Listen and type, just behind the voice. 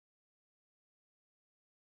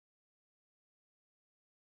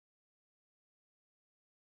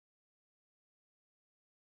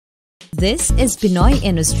This is Pinoy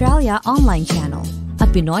in Australia online channel, a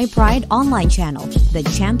Pinoy pride online channel that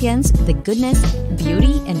champions the goodness,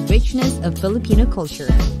 beauty, and richness of Filipino culture,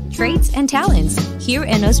 traits, and talents here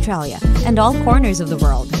in Australia and all corners of the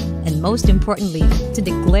world, and most importantly, to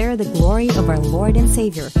declare the glory of our Lord and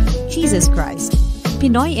Savior, Jesus Christ.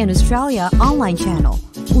 Pinoy in Australia online channel,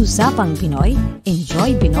 Usapang Pinoy,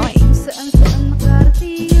 Enjoy Pinoy. Saan-saan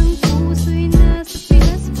makarating ang puso'y nasa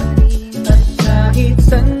Pinas pa rin. At kahit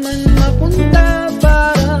saan man mapunta,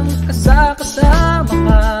 parang kasama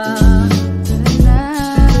ka.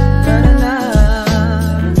 Tara na,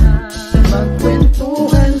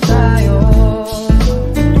 magkwentuhan tayo.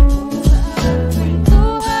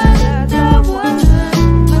 Kwentuhan at tawanan,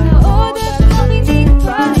 manood at makinig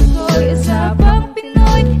pa iko'y Usapang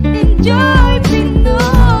Pinoy, Enjoy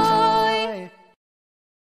Pinoy!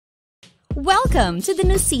 Welcome to the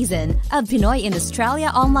new season of Pinoy in Australia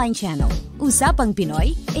online channel, Usapang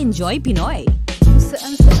Pinoy, Enjoy Pinoy.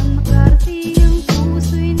 Saan-saan makarating ang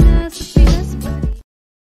puso'y nasa Pinas pa rin.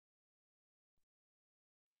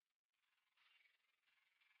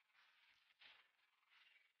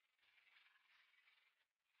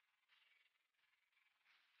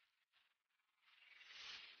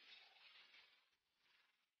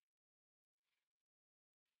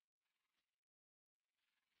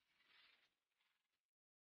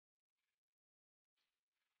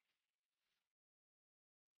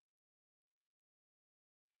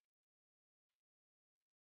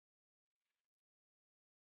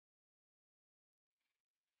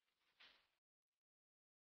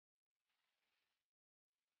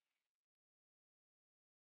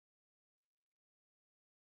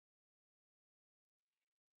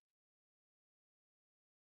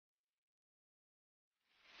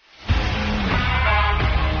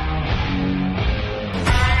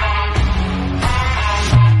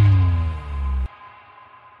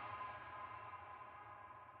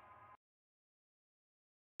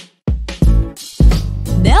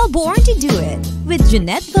 Melbourne to do it with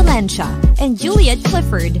Jeanette Valencia and Juliet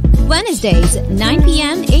Clifford. Wednesdays, 9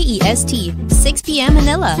 p.m. AEST, 6 p.m.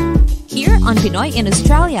 Manila. Here on Pinoy in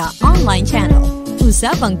Australia online channel.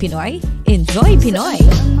 Usapang Pinoy, Enjoy Pinoy.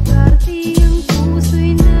 Saan makarating ang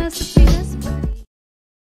puso'y nasa Pinas pa rin.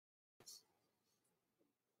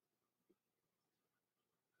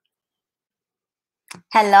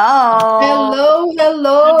 Hello.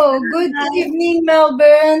 Hello. Good evening,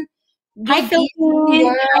 Melbourne. Hi, Good Philippines. evening,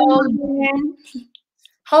 world.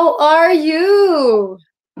 How are you?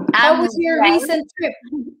 How was your recent trip?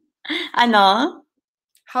 Ano?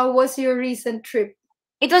 How was your recent trip?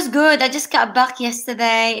 It was good. I just got back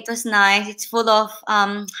yesterday. It was nice. It's full of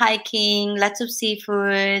hiking, lots of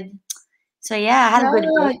seafood. So yeah, I had a good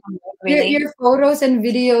Yeah, break from work, really. your photos and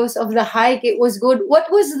videos of the hike, it was good.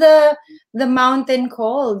 What was the mountain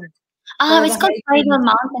called for It's the called hiking? Cradle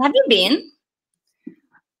Mountain. Have you been?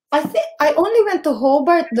 I think I only went to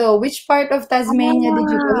Hobart though. Which part of Tasmania did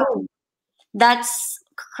you Ah, go? that's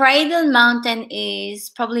Cradle Mountain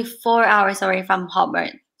is probably 4 hours away from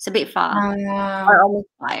Hobart. It's a bit far. Ah, Or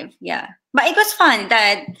almost 5, yeah. But it was fun.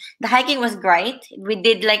 The hiking was great. We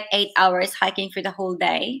did like 8 hours hiking for the whole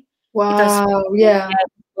day. It was wow, yeah.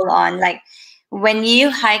 full on. Like when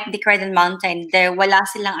you hike the Cradle Mountain, there walang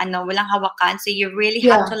hawakan. So you really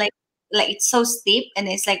have Yeah, to like it's so steep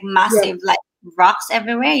and it's like yeah, massive like rocks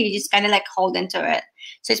everywhere. You just kind of like hold into it.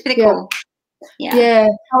 So it's pretty yeah. cool. Yeah. Yeah.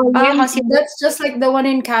 How are you? How's your That's just like the one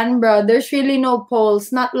in Canberra. There's really no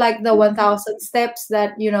poles, not like the 1,000 steps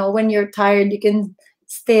that, when you're tired, you can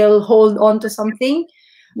still hold on to something.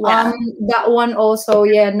 yeah. That one also,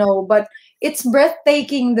 yeah, no, but it's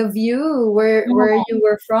breathtaking, the view where Yeah. you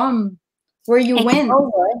were from, where you It's went.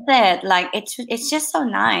 so worth it. Like it's just so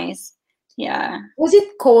nice. Yeah. Was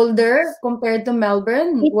it colder compared to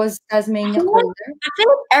Melbourne? It, Was I Tasmania feel like colder? I feel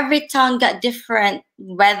like every town got different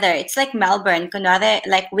weather. It's like Melbourne. Kunwari,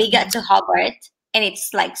 like we got to Hobart and it's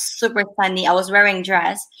like super sunny. I was wearing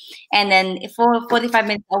dress, and then for 45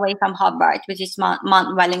 minutes away from Hobart, which is Mount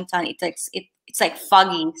Wellington, it's like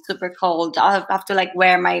foggy, super cold. I have to like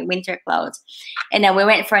wear my winter clothes. And then we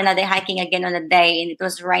went for another hiking again on a day, and it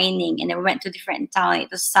was raining. And then we went to a different town.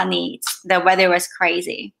 It was sunny. The weather was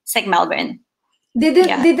crazy. It's like Melbourne.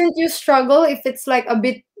 Yeah. Didn't you struggle if it's like a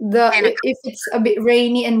bit if it's a bit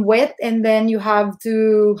rainy and wet and then you have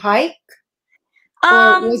to hike,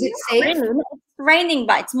 or was it Not safe? really. It's raining,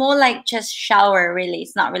 but it's more like just shower. Really,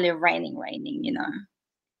 it's not really raining.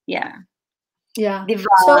 Yeah. Yeah. Diba?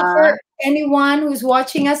 So for anyone who's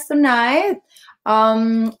watching us tonight,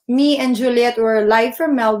 me and Juliet were live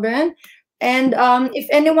from Melbourne, and if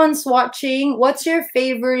anyone's watching, what's your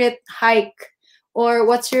favorite hike? or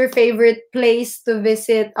what's your favorite place to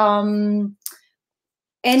visit anywhere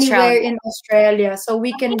Australia. in Australia, so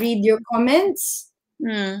we can read your comments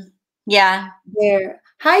Yeah. there.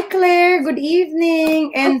 Hi Claire, good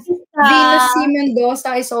evening. And Venus C.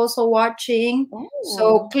 Mendoza is also watching. So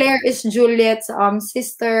Oh, Claire is Juliet's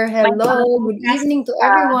sister. my Hello, good evening to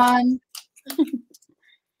everyone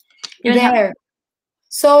you have there.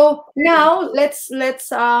 So now let's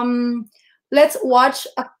watch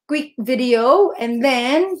a quick video, and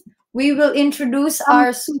then we will introduce um, our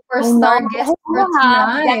I know. superstar guest for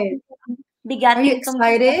Wow. tonight. Are you Bigating tong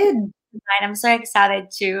excited? tonight. I'm so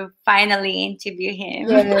excited to finally interview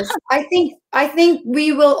him. Yes, I think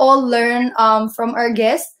we will all learn from our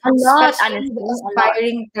guests, A lot, especially honestly, the a lot.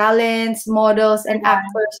 aspiring talents, models, and Yeah.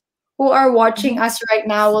 actors who are watching us right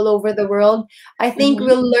now all over the world. I think Mhm.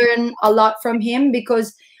 we'll learn a lot from him,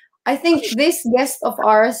 because I think this guest of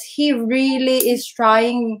ours, he really is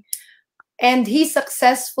trying, and he's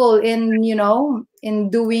successful in, in In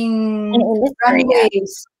doing industry, yeah.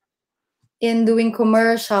 runways, in doing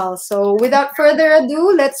commercials. So without further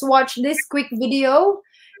ado, let's watch this quick video,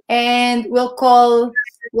 and we'll call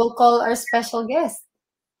our special guest.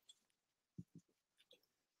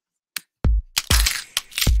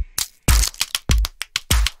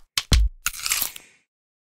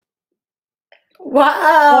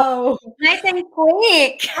 Wow. Nice and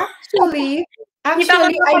quick. Actually, Di ba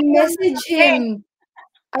actually I messaged magpapagod? him.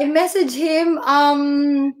 I messaged him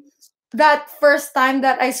that first time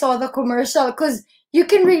that I saw the commercial, because you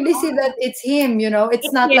can really see that it's him, It's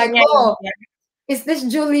It's not him, like, yeah, oh, yeah, is this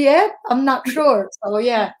Juliet? I'm not sure. So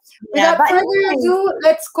yeah. yeah. Without But further anyways, ado,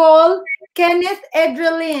 let's call Kenneth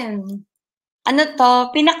Edralin. ano to,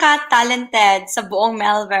 pinaka-talented sa buong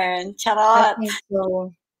Melbourne. I Charot. think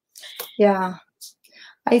so. Yeah,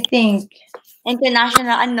 I think.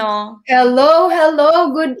 International, ano. Hello,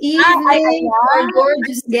 hello. Good evening to our Ayan.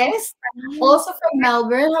 gorgeous guest, also from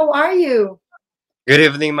Melbourne. How are you? Good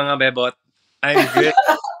evening, mga bebot. I'm good.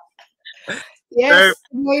 Sir, Yes,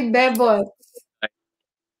 my bebot.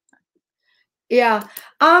 Yeah.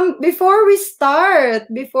 Before we start,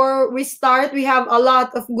 we have a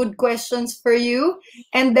lot of good questions for you,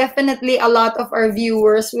 and definitely a lot of our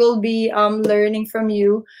viewers will be learning from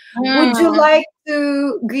you. Would you like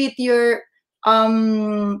to greet your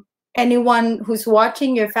anyone who's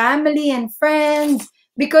watching, your family and friends?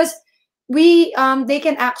 Because they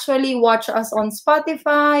can actually watch us on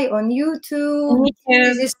Spotify, on YouTube. This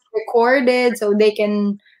YouTube. is recorded, so they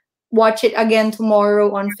can watch it again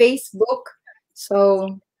tomorrow on Facebook.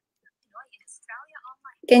 So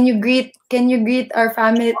can you greet your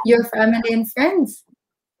family and friends?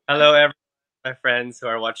 hello everyone, my friends who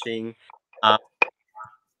are watching,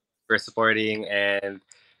 for supporting, and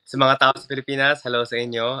sa mga tao sa Pilipinas, hello sa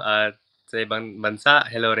inyo. At sa ibang bansa,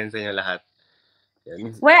 hello rin sa inyo lahat.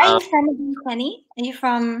 Yun. Where are you from again, Kenny? Are you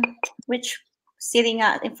from which city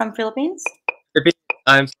nga? From Philippines?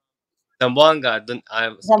 I'm from Zamboanga. I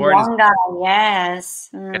was born in Zamboanga, yes.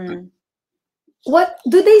 Mm. What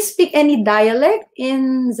do they speak any dialect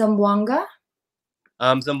in Zamboanga?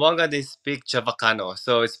 Zamboanga. They speak Chavacano,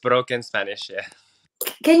 so it's broken Spanish. Yeah.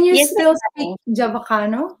 Can you Yes, still speak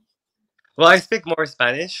Javacano? Well, I speak more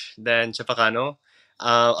Spanish than Chavacano.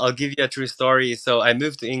 I'll give you a true story. So I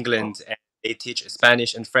moved to England, and they teach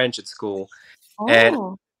Spanish and French at school, and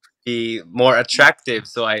Oh. be more attractive.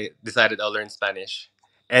 So I decided I'll learn Spanish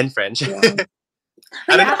and French. Yeah.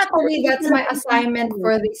 I don't know. Actually, that's my assignment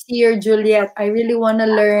for this year, Juliet. I really want to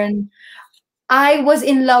learn. I was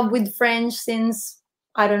in love with French since,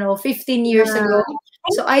 I don't know, 15 years ago.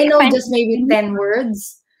 So I know just maybe 10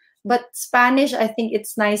 words. But Spanish, I think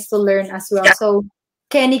it's nice to learn as well. So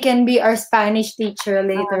Kenny can be our Spanish teacher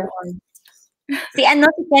later on. Si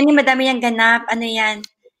Kenny, madami niyang ganap. Ano yan?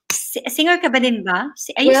 Singer ka ba din ba?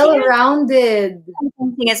 Are you singer? Well-rounded. He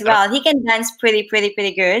can sing as well. He can dance pretty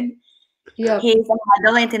good. Yep. He's a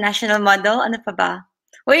model, international model. Ano pa ba?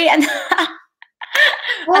 Uy, ano?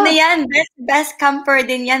 Oh, Ano yan? Best camper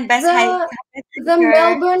din yan. Best high. the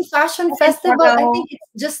Melbourne Fashion Festival, I think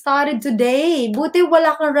it's just started today. Buti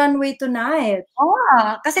wala kang runway tonight.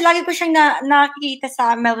 Kasi lagi ko siyang nakikita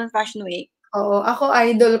sa Melbourne Fashion Week. Oo, ako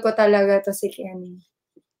idol ko talaga to si Kenny.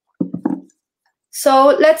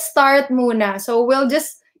 So, let's start muna. So, we'll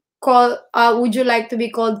just call, would you like to be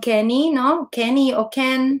called Kenny, no? Kenny o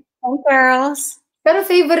Ken? Hey, girls. Pero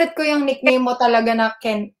favorite ko yung nickname mo talaga na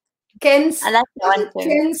Ken. Ken's, I like that one too.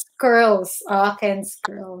 Ken's Curls. Ken's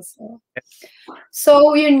Curls.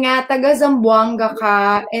 So, yun nga, taga Zamboanga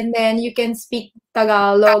ka, and then you can speak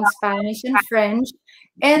Tagalog, Spanish, and French.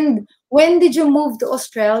 And when did you move to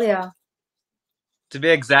Australia? To be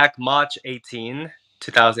exact, March 18,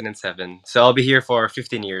 2007. So I'll be here for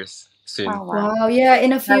 15 years soon. Oh, wow. Wow, yeah,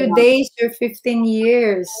 in a Very few long. days, you're 15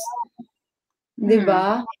 years. Di Hmm.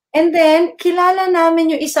 ba? And then, kilala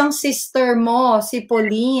namin yung isang sister mo, si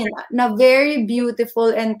Pauline, na very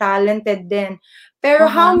beautiful and talented din. Pero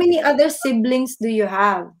how Uh-huh. many other siblings do you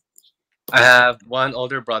have? I have one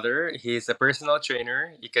older brother. He's a personal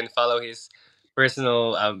trainer. You can follow his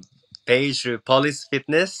personal page through Polis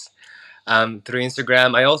Fitness through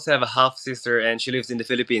Instagram. I also have a half sister, and she lives in the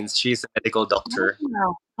Philippines. She's a medical doctor.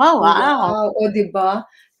 Wow. Oh, wow. Wow, o di ba?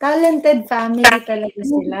 Talented family talaga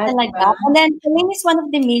Amazing sila, di talaga. ba? And then, Celine is one of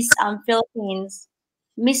the Miss Philippines.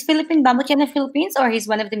 Miss Philippine ba? Mutya na Philippines? Or he's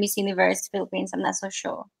one of the Miss Universe Philippines? I'm not so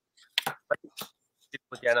sure.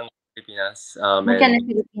 Yan ang Pilipinas. Mutya na And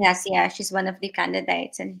Filipinas, yeah. She's one of the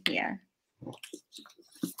candidates in here.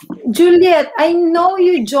 Juliet, I know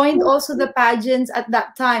you joined also the pageants at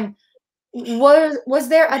that time. Was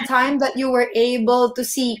there a time that you were able to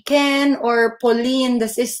see Ken or Pauline, the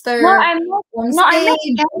No, sister, I'm not. on No, I met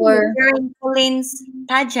stage? Kenny Or during Pauline's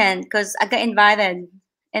pageant because I got invited.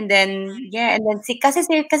 And then, yeah, and then kasi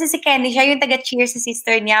si Kenny, siya yung taga-cheers sa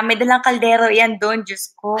sister niya. May dalang kaldero yan doon,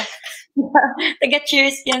 Diyos ko.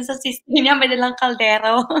 Taga-cheers yan sa sister niya, may dalang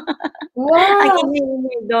kaldero. Ang wow,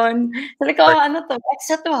 ingay doon. Sabi ko, oh, ano to?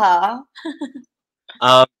 Extra to, ha?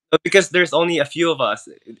 but because there's only a few of us,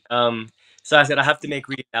 so I said I have to make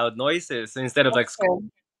really loud noises. So instead of like, True.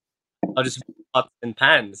 I'll just make pots and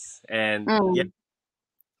pans, and yeah,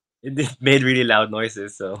 Mm, it made really loud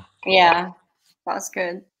noises. So yeah, that was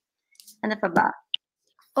good. Ano pa ba?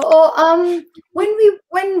 oo,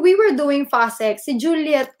 when we were doing FASEC, si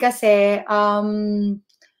Juliet kasi,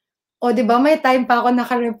 o di ba may time pa ako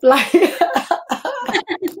naka-reply.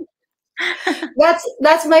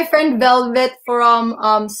 That's my friend Velvet from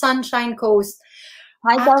Sunshine Coast.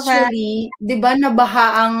 Hi, Velvet. Actually, 'di ba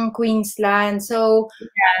nabaha ang Queensland. So,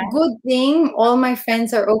 good thing all my friends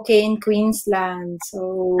are okay in Queensland.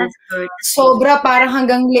 So, That's good. sobra parang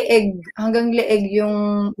hanggang leeg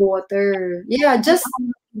yung water. Yeah, just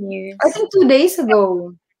News. I think 2 days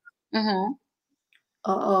ago. Mm-hmm.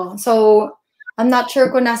 Oo. So, I'm not sure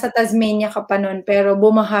kung nasa Tasmania ka pa nun, pero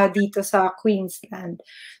bumaha dito sa Queensland.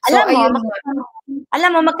 So, Alam mo, ayun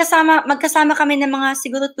nga. magkasama kami ng mga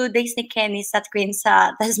siguro 2 days ni Kenny sa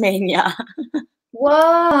sa Tasmania.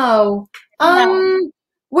 Wow!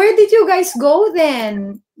 Where did you guys go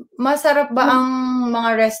then? Masarap ba ang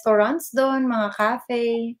mga restaurants doon, mga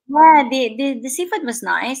cafe? Yeah, the seafood was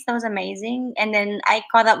nice. That was amazing. And then I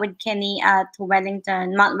caught up with Kenny at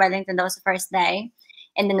Mount Wellington. That was the first day.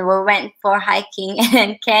 And then we went for hiking.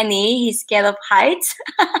 And Kenny, he's scared of heights.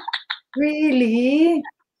 Really?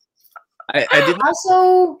 I didn't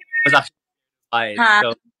So, was actually fine. Huh?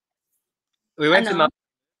 So we went to Ano? Mount,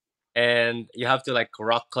 and you have to like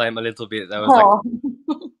rock climb a little bit. That was like Oh.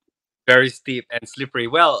 very steep and slippery.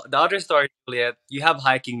 Well, the other story, Juliet, you have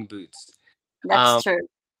hiking boots. That's true.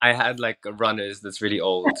 I had like a runners that's really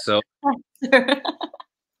old, so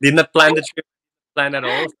did not plan the trip, plan at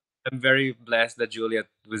all. I'm very blessed that Juliet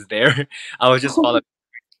was there. I was just following.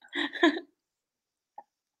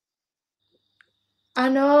 I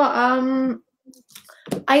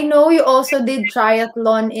know you also did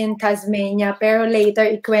triathlon in Tasmania, pero later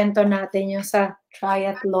ikwento natin yung sa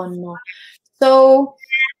triathlon mo. So,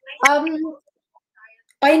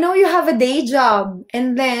 I know you have a day job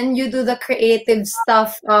and then you do the creative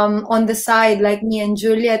stuff on the side like me and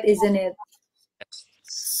Juliet, isn't it?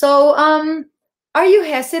 So, are you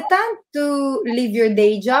hesitant to leave your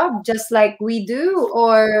day job just like we do?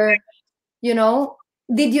 Or,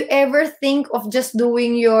 did you ever think of just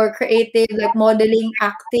doing your creative, like modeling,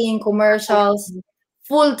 acting, commercials,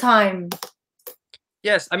 full time?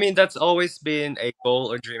 Yes, I mean that's always been a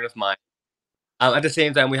goal or dream of mine. At the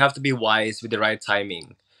same time, we have to be wise with the right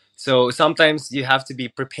timing. So sometimes you have to be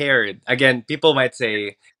prepared. Again, people might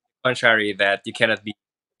say contrary that you cannot be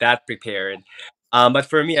that prepared. But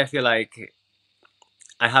for me, I feel like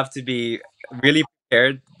I have to be really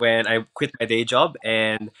prepared when I quit my day job,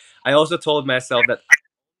 and I also told myself that I quit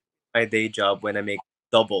my day job when I make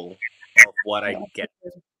double of what I get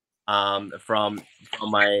from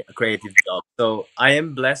my creative job. So I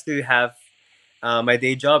am blessed to have my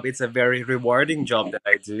day job. It's a very rewarding job that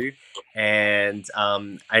I do, and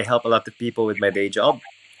I help a lot of people with my day job.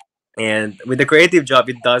 And with the creative job,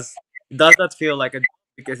 it does not feel like a job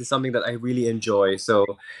because it's something that I really enjoy. So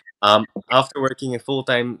after working a full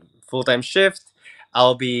time shift,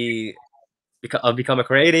 I'll be I'll become a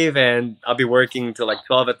creative, and I'll be working till like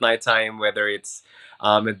 12 at night time, whether it's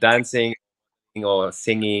dancing or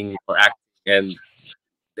singing or acting,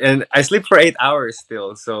 and I sleep for 8 hours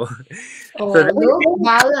still. So Oh, so look,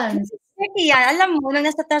 balance. Tricky yan. Alam mo, nung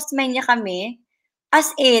nasa Tasmania kami,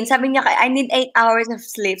 as in, sabi niya, I need 8 hours of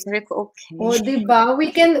sleep. Sabi ko, okay. Oh, diba?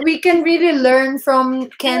 We can really learn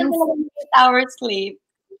from Ken's. 8 hours sleep.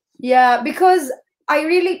 Yeah, because I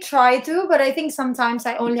really try to, but I think sometimes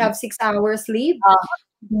I only have 6 hours sleep.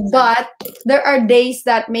 But there are days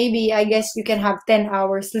that maybe I guess you can have 10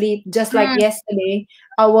 hours sleep. Just like yesterday,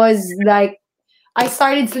 I was like, I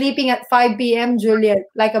started sleeping at 5 p.m., Juliet,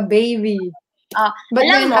 like a baby. But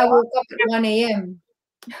alam then mo, I woke up at 1 a.m.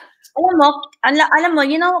 alam mo,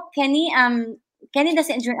 you know, Kenny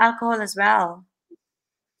doesn't drink alcohol as well.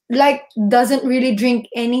 Like, doesn't really drink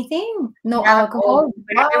anything? No Yeah. alcohol?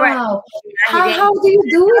 Wow. He didn't. How do you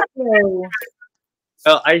do it though?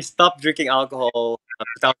 Well, I stopped drinking alcohol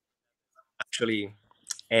actually,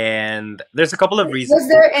 and there's a couple of reasons. Was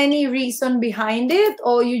there any reason behind it,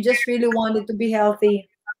 or you just really wanted to be healthy?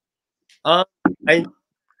 I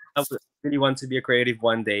really want to be a creative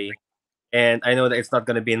one day, and I know that it's not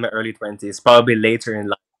going to be in my early 20s, probably later in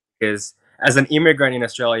life, because as an immigrant in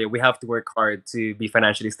Australia, we have to work hard to be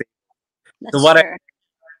financially stable. That's So what I true.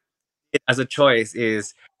 did as a choice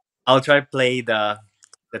is I'll try play the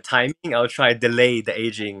timing. I'll try delay the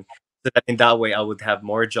aging, so that in that way I would have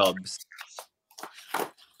more jobs.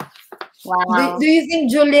 Wow. Do you think,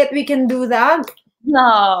 Juliet, we can do that?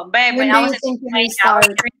 No, babe, When when do I you was think we I was start?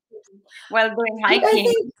 drinking while doing But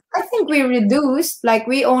hiking. I think we reduced. Like,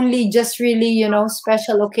 we only just really, you know,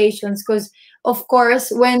 special occasions. Because of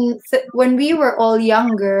course, when we were all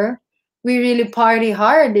younger, we really party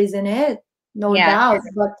hard, isn't it? No Yeah. doubt.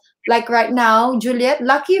 But like right now, Juliet,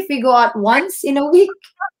 lucky if we go out once in a week.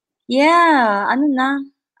 Yeah, ano na?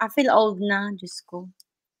 I feel old na, Diyos ko.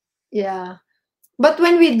 Yeah. But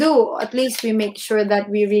when we do, at least we make sure that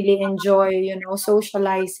we really enjoy, you know,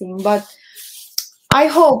 socializing. But I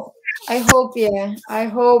hope, yeah, I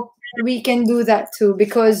hope we can do that too,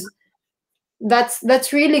 because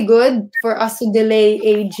that's really good for us to delay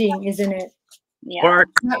aging, isn't it? Yeah. Or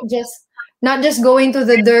Not just going to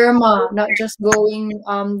the derma, not just going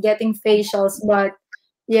getting facials, but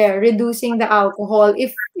yeah, reducing the alcohol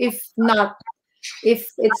if not, if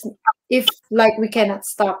like we cannot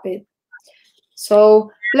stop it. So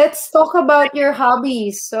let's talk about your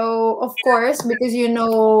hobbies. So of course, because you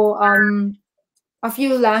know a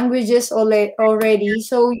few languages already.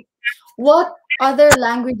 So what other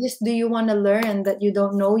languages do you want to learn that you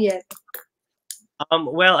don't know yet?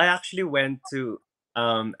 well, I actually went to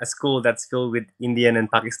a school that's filled with Indian and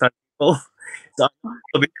Pakistan people, so I'm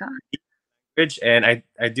a little bit language, and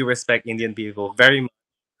I do respect Indian people very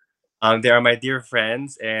much. They are my dear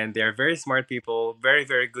friends, and they are very smart people, very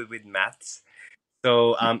very good with maths.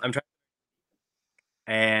 So I'm trying,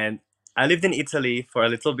 and I lived in Italy for a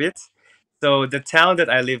little bit. So the town that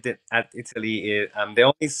I lived in at Italy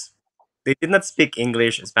is they did not speak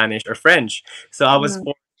English, Spanish, or French. So I was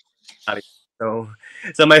forced Italian.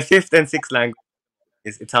 So my fifth and sixth language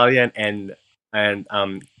is Italian and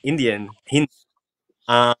Indian Hindi.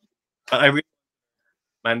 Um, but I really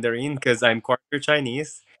Mandarin because I'm quarter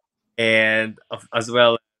Chinese, and as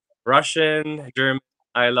well Russian, German.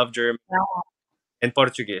 I love German and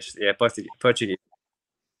Portuguese. Yeah, Portuguese.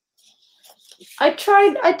 I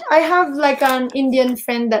have like an Indian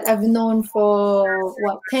friend that I've known for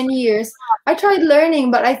what 10 years. I tried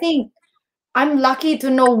learning, but I think I'm lucky to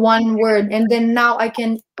know one word, and then now I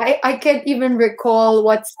can't even recall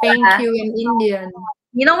what's thank you in Indian.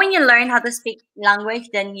 You know, when you learn how to speak language,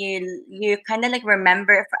 then you kind of like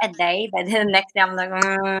remember it for a day, but then the next day I'm like,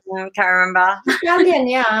 can't remember. Italian,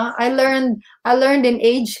 yeah. I learned in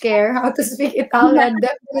aged care how to speak Italian.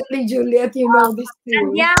 Definitely, Juliet, you know this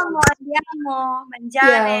too. Andiamo,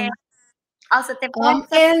 mangiare. Yeah. Also, te porto, And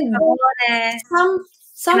per favore. some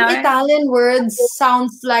You know? Italian words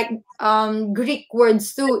sounds like Greek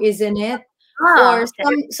words too, isn't it? Ah, Or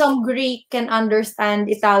some Greek can understand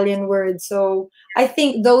Italian words. So I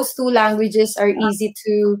think those two languages are easy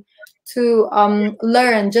to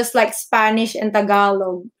learn, just like Spanish and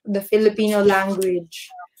Tagalog, the Filipino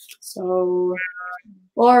language. So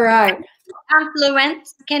all right. I'm fluent,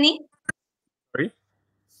 Kenny. Sorry?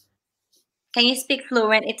 Can you speak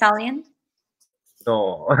fluent Italian?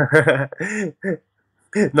 No.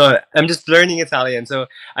 No, I'm just learning Italian, so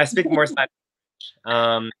I speak more Spanish.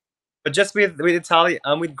 But just with Italian,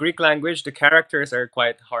 with Greek language, the characters are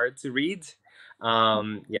quite hard to read.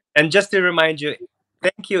 Yeah, and just to remind you,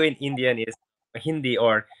 thank you in Indian is Hindi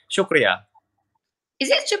or shukriya. Is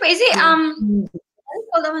it super? Is it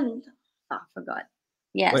hold on. Oh, I forgot.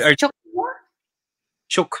 Yes, Or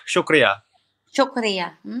shukriya.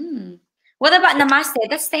 shukriya. What about namaste?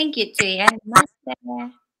 That's thank you too. Yeah,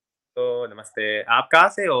 namaste. So namaste. आप कहाँ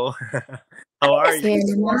से हो? How are you? Yeah,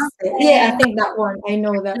 namaste. Yeah, I think that one. I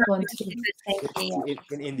know that one too. Thank you.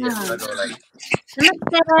 In India, you know, like,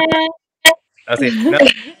 Namaste. ऐसे ना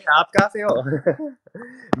आप कहाँ से हो?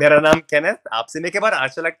 मेरा नाम Kenneth. आपसे मिलके बड़ा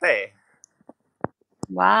अच्छा लगता है.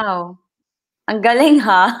 Wow. Ang galing,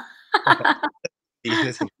 ha?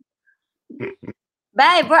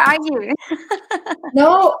 Babe, where are you?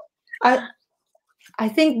 No, I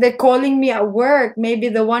think they're calling me at work. Maybe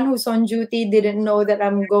the one who's on duty didn't know that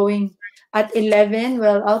I'm going at 11.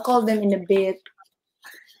 Well, I'll call them in a bit.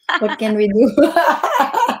 What can we do?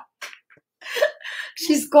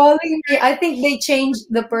 She's calling me. I think they changed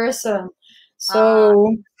the person.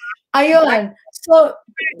 So, ayun. So,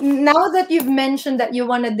 now that you've mentioned that you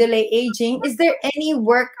want to delay aging, is there any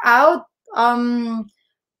workout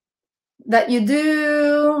that you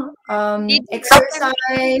do?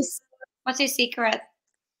 Exercise? What's your secret?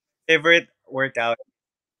 Favorite workout,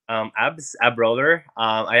 ab roller.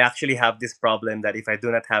 I actually have this problem that if I do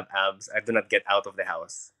not have abs, I do not get out of the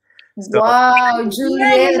house. So Wow, Yeah,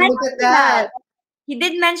 Juliet, he look at mentioned that. He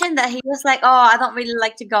did mention that. He was like, "Oh, I don't really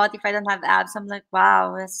like to go out if I don't have abs." I'm like,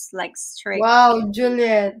 "Wow, that's like strict." Wow,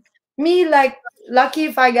 Juliet. Me, like, lucky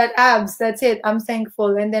if I got abs. That's it. I'm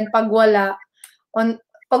thankful. And then on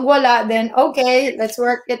pagwala, then okay, let's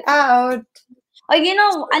work it out. Oh, you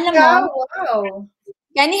know, alam Yeah, mo, wow.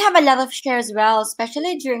 Kenny have a lot of share as well,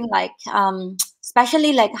 especially during like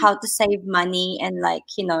especially like how to save money and like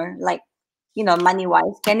money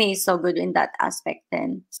wise. Kenny is so good in that aspect.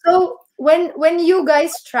 Then So when you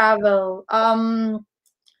guys travel,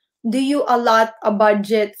 do you allot a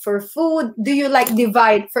budget for food? Do you like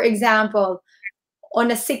divide, for example,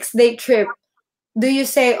 on a 6-day trip? Do you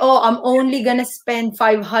say, oh, I'm only gonna spend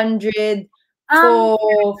 500 um,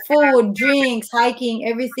 for food, drinks, hiking,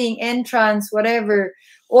 everything, entrance, whatever?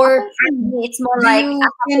 Or for me, it's more do like you, I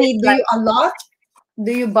have this Kenny, do like you allot?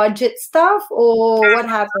 Do you budget stuff or what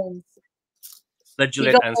happens? let you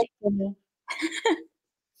Juliet go answer. first, Kenny.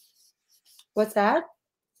 What's that?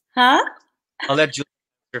 Huh? I'll let Juliet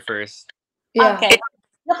answer first. Yeah. Okay.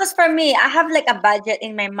 Because for me, I have like a budget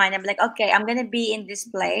in my mind. I'm like, okay, I'm gonna be in this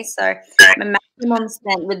place, or my maximum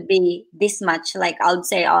spend would be this much. Like I'll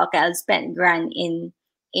say, oh, okay, I'll spend grand in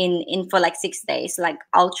for like 6 days. Like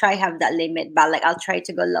I'll try have that limit, but like I'll try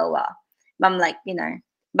to go lower. But I'm like,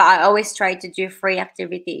 but I always try to do free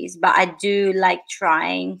activities. But I do like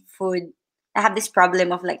trying food. I have this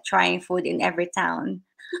problem of like trying food in every town.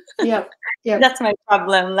 Yep. Yep. That's my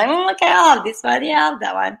problem. Like, okay, I'll have this one, yeah, I'll have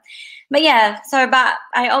that one. But yeah, so but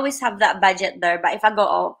I always have that budget there. But if I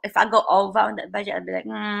go over on that budget, I'll be like,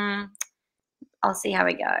 I'll see how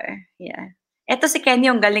we go. Yeah. Ito si Kenny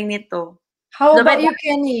yung galing nito. How Dapat about you,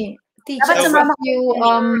 Kenny? Teach dapat us a sumama ka, few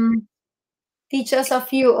Kenny. teach us a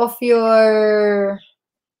few of your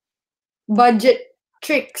budget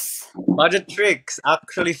tricks. Budget tricks.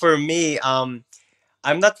 Actually, for me,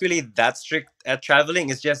 I'm not really that strict at traveling.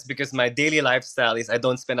 It's just because my daily lifestyle is I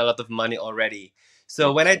don't spend a lot of money already.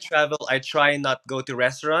 So when I travel, I try not go to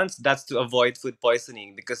restaurants. That's to avoid food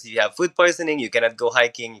poisoning because if you have food poisoning, you cannot go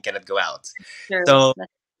hiking, you cannot go out. True. So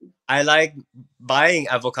I like buying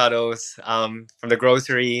avocados from the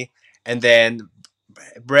grocery and then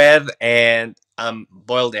bread and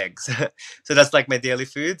boiled eggs. So that's like my daily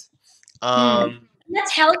food. Um,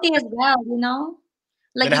 That's healthy as well.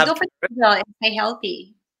 Like then I you have go for the and stay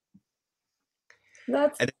healthy.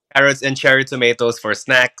 That's and then carrots and cherry tomatoes for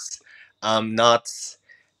snacks, nuts,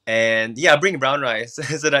 and yeah, bring brown rice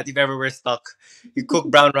so that if ever we're stuck, you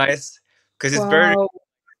cook brown rice because it's very wow.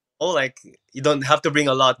 like you don't have to bring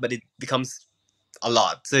a lot, but it becomes a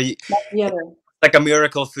lot. So Yeah. it's like a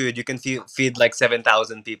miracle food. You can feed like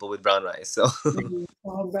 7,000 people with brown rice. So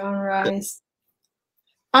Oh, brown rice.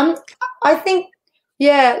 I think,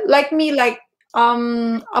 yeah, like me, like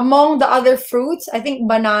among the other fruits, I think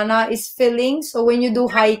banana is filling. So when you do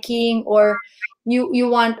hiking or you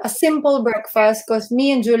want a simple breakfast, because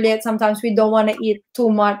me and Juliet sometimes we don't want to eat too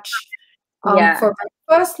much Yeah. for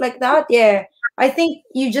breakfast like that. Yeah, I think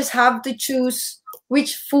you just have to choose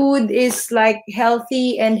which food is like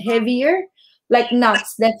healthy and heavier, like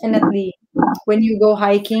nuts, definitely. When you go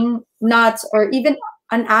hiking, nuts or even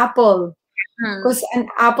an apple, Mm. because an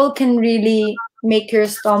apple can really make your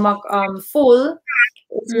stomach full.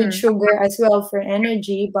 It's with sugar as well for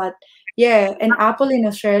energy, but yeah, an apple in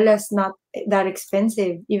Australia is not that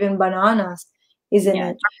expensive, even bananas, isn't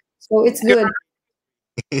Yeah. it? So it's good.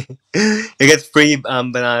 you get free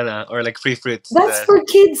banana or like free fruits. That's for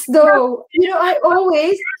kids though. I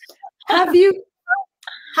always have you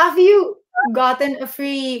gotten a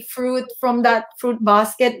free fruit from that fruit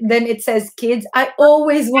basket, then it says kids. I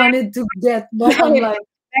always wanted to get, but I'm like,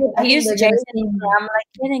 I I think used they're Jason. gonna see me. I'm like,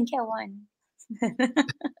 I didn't get one.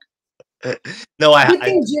 No, Good I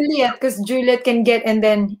thing Juliet, because Juliet can get and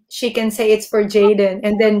then she can say it's for Jaden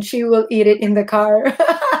and then she will eat it in the car.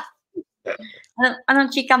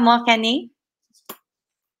 Anong chika mo, Kenny?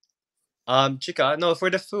 chica. No,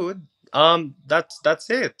 for the food, that's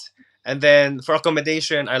it. And then for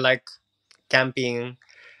accommodation, I like camping.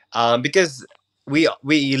 Because we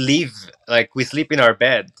live like we sleep in our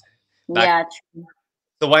bed back. Yeah.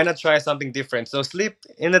 So why not try something different? So sleep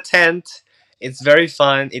in a tent. It's very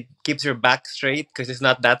fun. It keeps your back straight because it's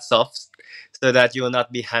not that soft, so that you will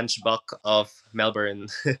not be hunchback of Melbourne.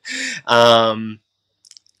 um,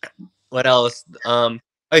 what else?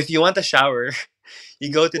 If you want a shower,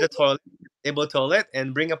 you go to the toilet, table toilet,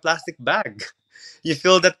 and bring a plastic bag. You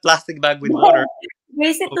fill that plastic bag with water.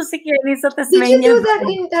 Visit to si Kenny sa Did you Tasmania. do that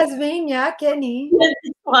in Tasmania, Kenny?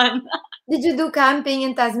 This one. Did you do camping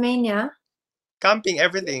in Tasmania? Camping,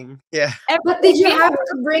 everything. Yeah. But did you Everything. have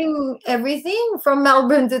to bring everything from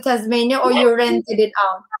Melbourne to Tasmania or you rented it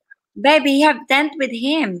out? Baby, you have tent with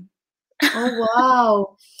him. Oh,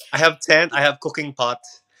 wow. I have tent. I have cooking pot.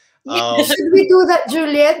 Should we do that,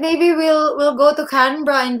 Juliet? Maybe we'll go to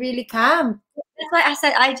Canberra and really camp. That's why I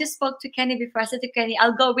said I just spoke to Kenny before. I said to Kenny,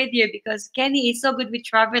 I'll go with you because Kenny is so good with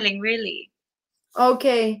traveling, really.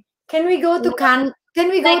 Okay. Can we go to Canberra? I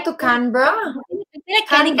feel like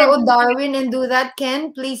Kenny Canberra can, or Darwin and do that,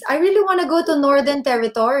 Ken? Please. I really want to go to Northern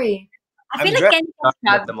Territory. I I'm feel like dressed Kenny can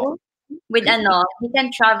at the moment. travel with he can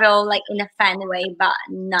travel like in a fun way, but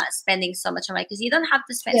not spending so much money because you don't have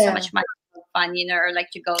to spend so Yeah. much money for fun, or like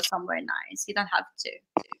to go somewhere nice. You don't have to.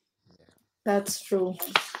 That's true.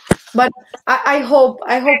 But I hope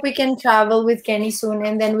we can travel with Kenny soon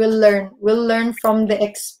and then we'll learn. We'll learn from the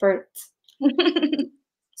expert.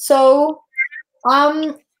 So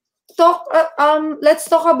let's talk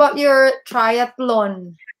about your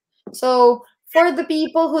triathlon. So for the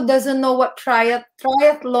people who doesn't know what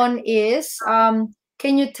triathlon is,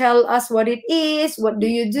 can you tell us what it is? What do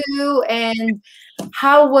you do? And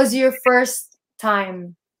how was your first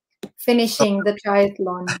time finishing the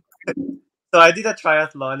triathlon? So I did a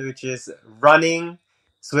triathlon, which is running,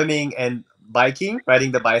 swimming, and biking,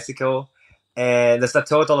 riding the bicycle, and that's a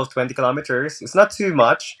total of 20 kilometers. It's not too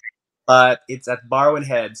much, but it's at Barwon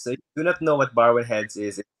Heads. So if you do not know what Barwon Heads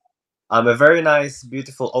is, it's a very nice,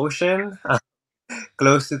 beautiful ocean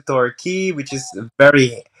close to Torquay, which is a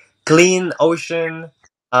very clean ocean,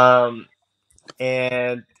 and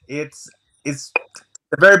it's a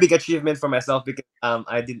very big achievement for myself because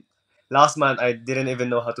I did last month I didn't even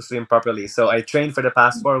know how to swim properly, so I trained for the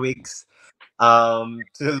past 4 weeks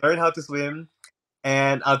to learn how to swim,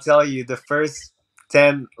 and I'll tell you the first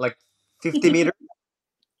 10 like 50 meters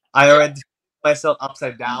I already myself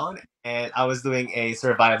upside down and I was doing a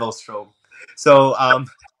survival stroke. So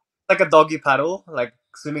like a doggy paddle, like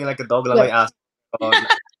swimming like a dog lang Yeah. may aso. I was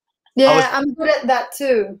Yeah, I'm good at that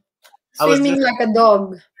too. I was Swimming just like a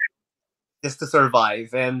dog. to survive,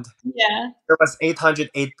 and Yeah. there was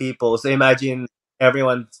 808 people. So imagine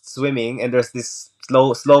everyone swimming, and there's this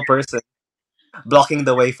slow person blocking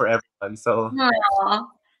the way for everyone. So Aw.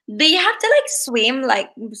 Do you have to like swim like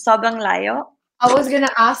sobrang layo? I was gonna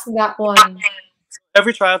ask that one.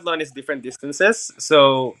 every triathlon is different distances.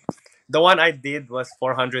 So the one I did was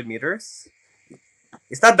 400 meters.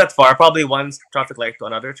 It's not that far. Probably one traffic light to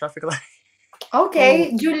another traffic light.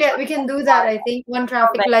 Okay, Juliet, we can do that. I think one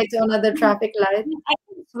traffic light to another traffic light. I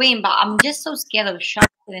can swim, but I'm just so scared of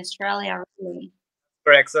sharks in Australia, really.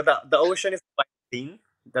 Correct. So the ocean is quite clean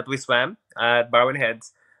that we swam at Barwon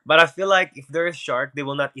Heads. But I feel like if there is shark, they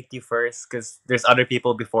will not eat you first because there's other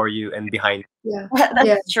people before you and behind. Yeah, That's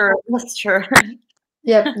yeah, true. That's true.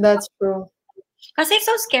 yep, that's true. Because it's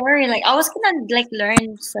so scary. Like I was gonna like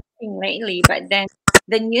learn something lately, but then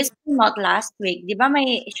the news came out last week. Di ba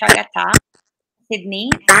may shark attack in Sydney?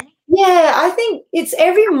 Yeah, I think it's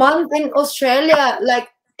every month in Australia, like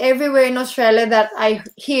everywhere in Australia that I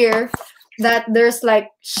hear that there's like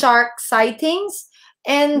shark sightings.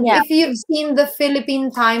 And Yeah. if you've seen the Philippine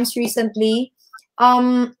Times recently,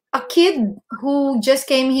 a kid who just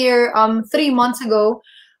came here 3 months ago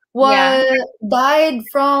Yeah. died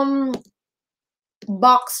from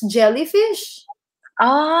box jellyfish.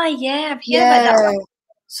 Oh yeah, I've heard about that Yeah.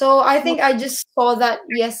 So I think I just saw that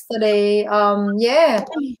yesterday. Yeah.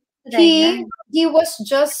 one today. Yeah. He was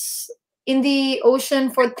just in the ocean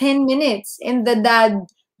for 10 minutes and the dad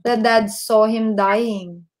saw him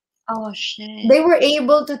dying. Oh shit. They were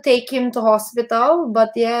able to take him to hospital,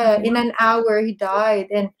 but yeah, in an hour he died,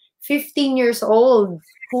 and 15 years old,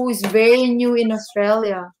 who is very new in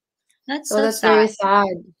Australia. That's So so that's sad. very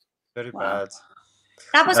sad. Very Wow. bad.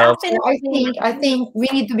 Tapos Um, after So I think we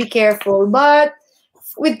need to be careful. But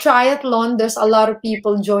with triathlon, there's a lot of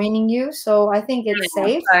people joining you, so I think it's Yeah,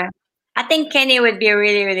 safe. sure. I think Kenny would be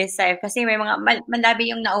really, really safe kasi may mga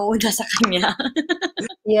madami yung nauuna sa kanya.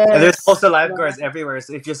 And there's Yes. also lifeguards everywhere.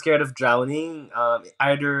 So if you're scared of drowning,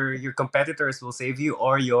 either your competitors will save you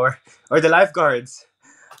or or the lifeguards.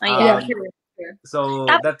 Oh, yeah, Yeah. Um, true, true. so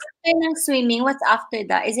Tapos that's after ng swimming, what's after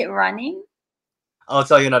that? Is it running? I'll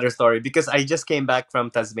tell you another story because I just came back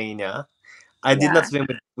from Tasmania. I did not Yeah. swim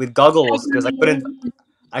with goggles because Hiking.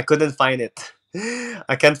 I couldn't find it.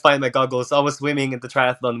 I can't find my goggles. So I was swimming in the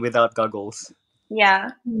triathlon without goggles.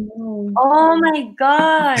 Yeah. Mm. Oh my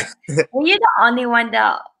God. Were you the only one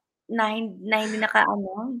that na hindi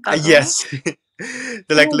goggles? Yes.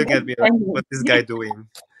 They're like Oh, looking at that's me like, funny. what is this guy doing?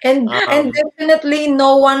 And Um, definitely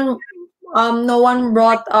no one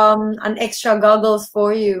brought an extra goggles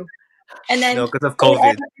for you. And then, no, because of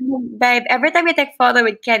COVID. babe, every time we take photo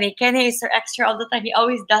with Kenny, Kenny is so extra all the time. He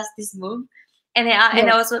always does this move. And Yeah.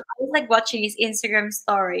 I was like watching his Instagram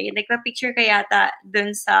story. Like, picture ka yata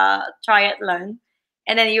dun sa triathlon.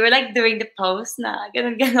 And then you were like doing the pose na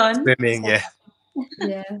ganon ganon. Swimming, So, yeah.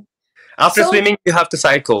 Yeah. After So swimming, you have to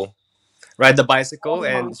cycle, ride the bicycle,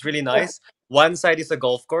 and oh, it's really yeah. nice. One side is a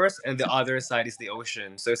golf course, and the other side is the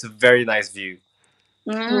ocean. So it's a very nice view.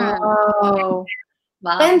 mm, Wow.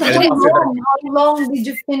 wow. And And how then after that, long did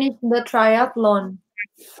you finish the triathlon?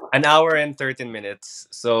 an hour and 13 minutes.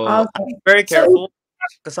 So I'm Okay. very So it, careful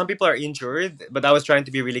because some people are injured, but I was trying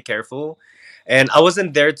to be really careful. And I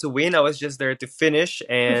wasn't there to win. I was just there to finish to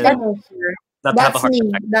and finish. not to have a That's heart me.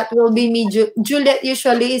 attack. That will be me. Juliet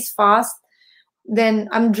usually is fast. Then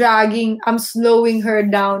I'm slowing her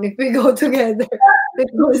down if we go together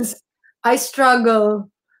because I struggle.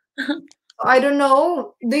 I don't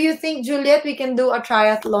know. Do you think, Juliet, we can do a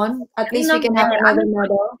triathlon? At You least we know, can have babe, another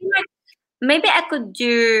medal. like, maybe I could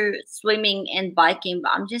do swimming and biking,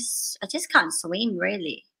 but I just can't swim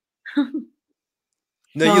really.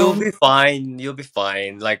 No, you'll Um, be fine. You'll be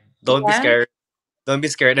fine. Like, don't be Yeah. scared. Don't be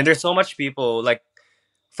scared. And there's so much people. Like,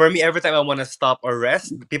 for me, every time I want to stop or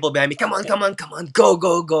rest, people behind me, come on, come on, come on, go,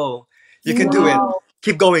 go, go. You can do it. wow.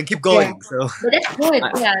 Keep going, keep Yeah. going. So But that's good.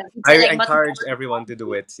 I, Yeah. It's I like encourage everyone to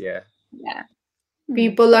do it. Yeah. yeah. Hmm.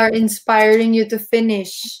 People are inspiring you to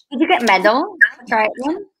finish. Did you get medal for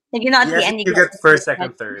triathlon? Like, at the Yes, end you you get get first,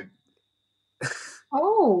 medal. second, third.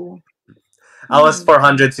 Oh, I was Hmm.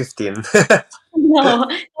 415. No.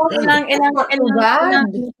 So, not too bad.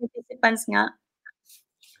 ilang participants nga?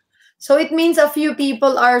 So it means a few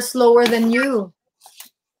people are slower than you.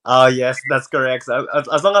 Oh yes, that's correct. So,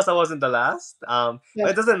 as long as I wasn't the last, Yeah. but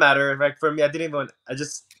it doesn't matter. Like for me, I didn't even.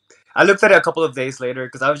 I looked at it a couple of days later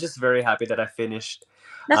because I was just very happy that I finished.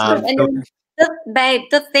 That's good. And So then babe,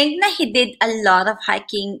 to think that he did a lot of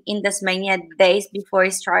hiking in Tasmania days before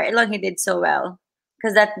his triathlon, he did so well.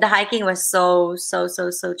 Because that the hiking was so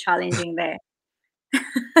challenging there.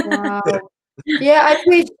 Wow. Yeah,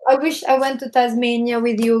 I wish I went to Tasmania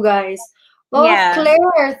with you guys. Oh, Yeah.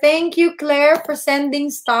 Claire, thank you, Claire, for sending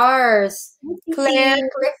stars. Claire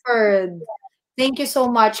Thank Clifford. Thank you so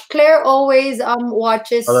much. Claire always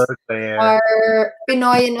watches hello there. our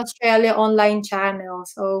Pinoy in Australia online channel.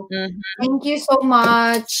 So Mhm. thank you so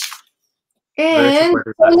much. Very And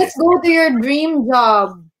supportive. so let's go to your dream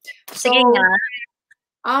job. Sige So nga.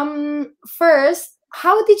 first,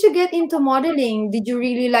 how did you get into modeling? Did you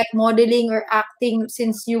really like modeling or acting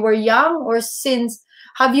since you were young, or since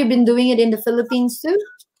have you been doing it in the Philippines too?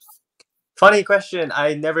 Funny question.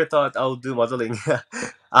 I never thought I'll do modeling.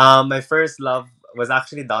 My first love was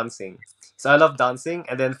actually dancing. So I love dancing,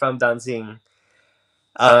 and then from dancing,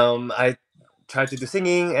 I tried to do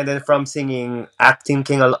singing, and then from singing, acting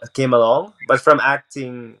came along. But from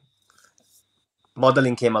acting,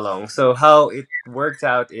 modeling came along. So how it worked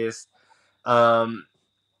out is, um,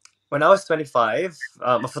 when I was 25,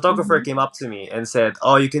 a photographer Mhm. came up to me and said,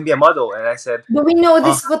 "Oh, you can be a model." And I said, Do we know "Oh,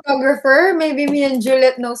 this photographer? Maybe me and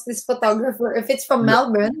Juliet knows this photographer. If it's from no,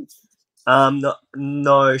 Melbourne, no,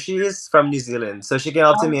 no, she is from New Zealand." So she came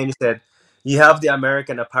up to me and she said, "You have the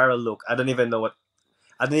American apparel look." I don't even know what.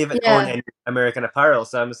 I don't even own yeah. any American apparel,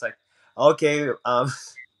 so I'm just like, "Okay." I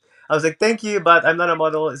was like, "Thank you, but I'm not a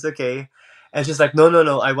model. It's okay." And she's like, "No, no,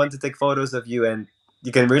 no. I want to take photos of you, and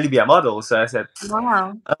you can really be a model." So I said,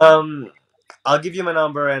 Wow. um, "I'll give you my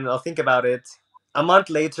number, and I'll think about it." A month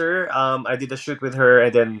later, I did a shoot with her,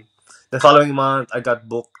 and then the following month, I got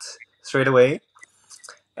booked straight away.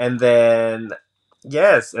 And then,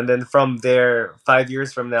 yes, and then from there, 5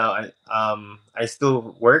 years from now, I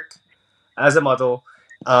still work as a model.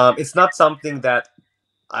 It's not something that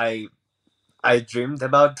I I dreamed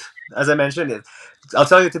about. As I mentioned it, I'll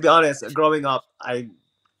tell you, to be honest. Growing up,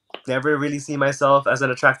 never really see myself as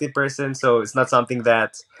an attractive person, so it's not something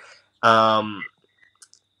that um,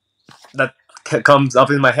 that comes up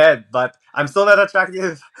in my head. But I'm still not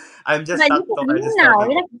attractive. I'm just But look sakto. at I you just now. love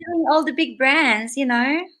it. You're like doing all the big brands, you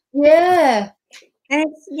know? Yeah. And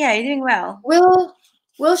it's, yeah, you're doing well.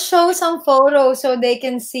 We'll show some photos so they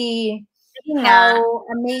can see Sige nga. how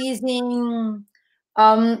amazing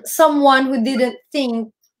someone who didn't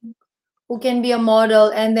think who can be a model,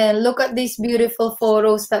 and then look at these beautiful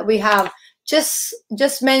photos that we have. Just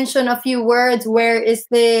mention a few words. Where is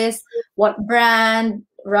this? What brand?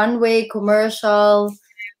 Runway, commercial,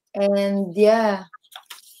 and yeah.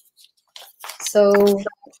 So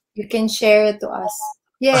you can share it to us.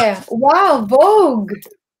 Yeah. Wow, Vogue.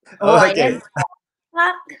 Oh, Okay. ayan.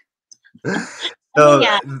 Fuck. Ano So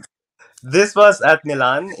nga? this was at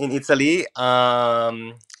Milan in Italy.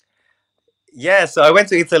 Yeah, so I went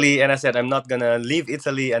to Italy and I said I'm not gonna leave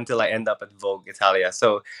Italy until I end up at Vogue Italia.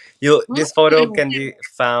 So this photo Mm. can be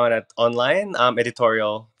found at online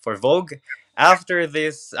editorial for Vogue. After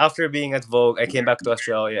being at Vogue, I came back to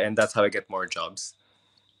Australia and that's how I get more jobs.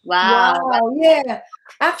 Wow. Wow, yeah.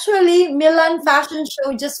 Actually, Milan Fashion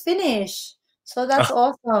Show just finished. So that's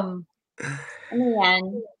awesome. Ano yan?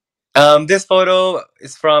 This photo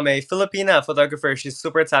is from a Filipina photographer. She's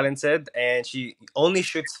super talented and she only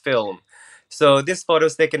shoots film. So this photo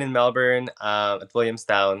is taken in Melbourne at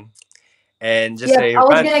Williamstown. And just Yep, a I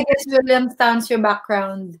was gonna guess Williamstown's your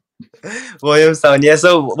background. Williamstown. Yeah.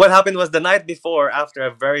 So what happened was the night before, after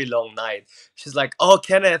a very long night, she's like, "Oh,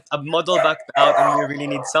 Kenneth, a model backed out, and we really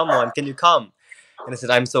need someone. Can you come?" And I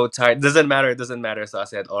said, "I'm so tired. Doesn't matter. It doesn't matter." So I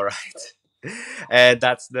said, "All right." And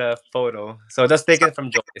that's the photo. So that's taken from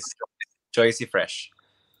Joyce, Joycey Fresh.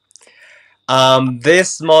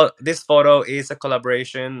 This photo is a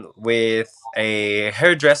collaboration with a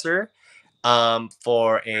hairdresser,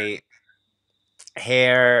 for a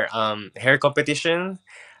hair competition,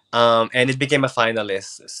 and it became a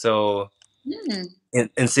finalist. So Hmm.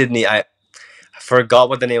 in Sydney, I forgot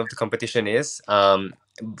what the name of the competition is. And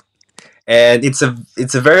it's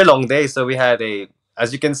a very long day. So we had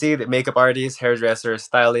as you can see, the makeup artist, hairdresser,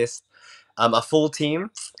 stylist, a full team,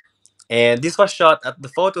 and this was shot at the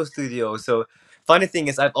photo studio. So funny thing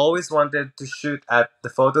is, I've always wanted to shoot at the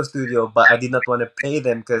photo studio, but I did not want to pay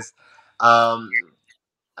them because, um,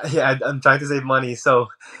 yeah, I'm trying to save money. So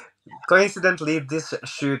coincidentally, this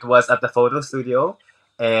shoot was at the photo studio,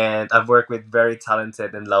 and I've worked with very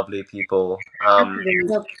talented and lovely people. That's very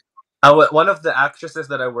Yep. One of the actresses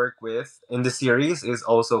that I work with in the series is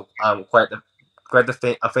also a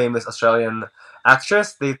famous Australian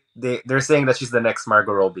actress. They're saying that she's the next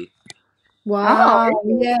Margot Robbie. Oh, Wow,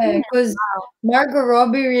 really? yeah, because Margot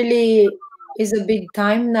Robbie really is a big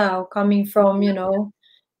time now, coming from,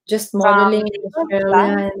 just From modeling in the Australia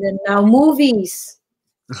London. and then now movies.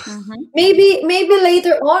 Mm-hmm. Maybe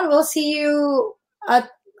later on we'll see you at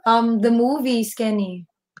the movies, Kenny.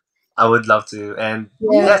 I would love to. And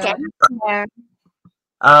yes, Yeah.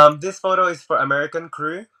 Yeah. this photo is for American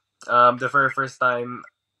Crew. The very first time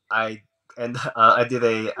I I did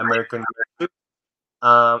a American Crew,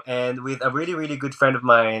 and with a really really good friend of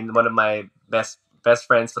mine, one of my best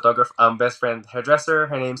friends, photographer, best friend hairdresser.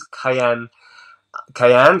 Her name's Kayan,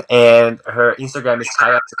 and her Instagram is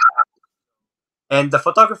Kaya. And the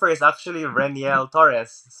photographer is actually Reniel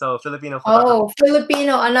Torres, so Filipino photographer. Oh,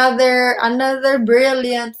 Filipino, another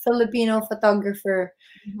brilliant Filipino photographer.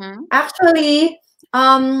 Mm-hmm. Actually,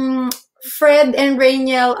 Fred and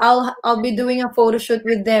Rainiel, I'll be doing a photo shoot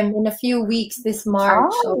with them in a few weeks this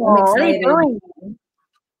March. So I'm Oh, what are you excited. doing?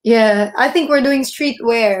 Yeah, I think we're doing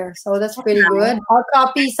streetwear, so that's pretty good. I'll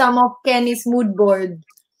copy some of Kenny's mood board.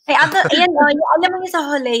 Ay, ayan o, alam mo yung sa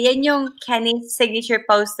huli, yan yung Kenny's signature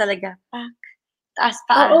pose talaga. Pak, taas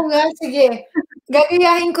pa. Oo nga, sige.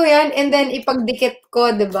 Gagayahin ko yan and then ipagdikit ko,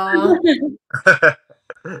 di ba?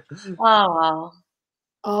 Wow, wow.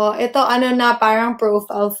 Oh, ito ano na, parang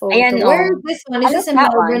profile photo. Ayan, Where is oh. this one? I Is this like in that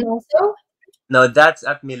Melbourne one. also? No, that's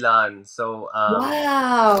at Milan. So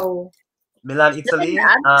Wow. Milan, Look at Italy. the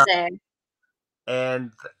abs eh.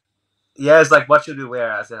 And yeah, it's like, what should we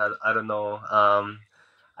wear? I said, I don't know.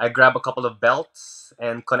 I grabbed a couple of belts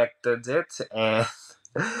and connected it, and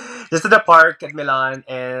just to the park at Milan.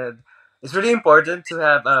 And it's really important to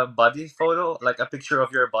have a body photo, like a picture of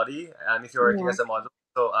your body, if you're working Yeah. as a model.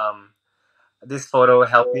 So this photo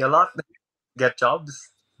helped me a lot get jobs.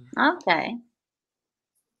 Okay.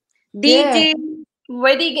 Yeah.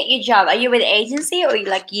 Where do you get your job? Are you with agency or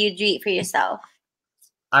like you do it for yourself?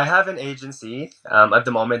 I have an agency at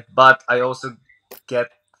the moment, but I also get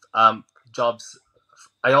jobs.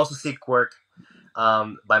 I also seek work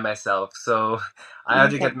by myself. So I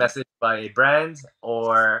either Okay. get messaged by a brand,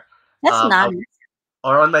 or That's nice.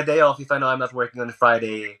 or on my day off, if I know I'm not working on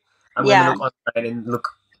Friday, I'm gonna Yeah, look online and look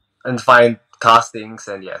and find castings,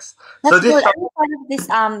 and yes. So that's this good. show, Are you part of this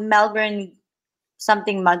Melbourne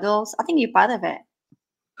something models? I think you're part of it.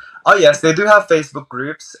 oh yes, they do have Facebook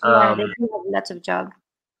groups. Yeah, they do have lots of job.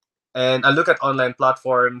 And I look at online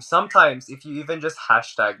platforms. Sometimes, if you even just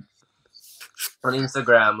hashtag on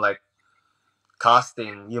Instagram like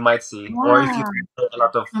casting, you might see, or if you Wow. follow a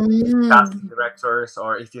lot of casting Mm. directors,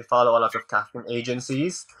 or if you follow a lot of casting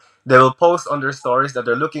agencies, they will post on their stories that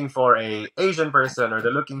they're looking for a Asian person, or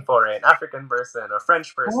they're looking for an African person, or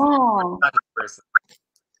French person, or Oh. Spanish person.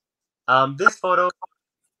 This photo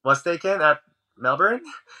was taken at Melbourne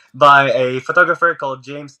by a photographer called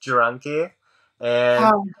James Juranke,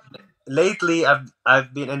 and Wow. lately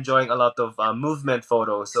I've been enjoying a lot of movement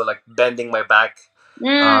photos, so like bending my back,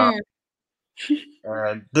 uh, Mm.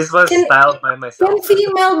 and this was Can styled by can myself.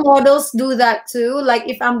 female models do that too? Like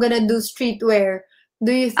if I'm gonna do streetwear,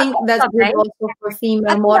 do you I think think that's so, good right? also for I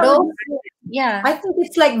female think that would models? be good. Yeah. I think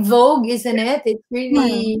it's like Vogue, isn't it? It's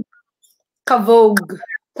Hmm. really Kavogue.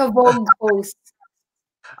 Kavogue post.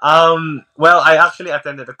 Well, I actually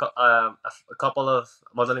attended a couple of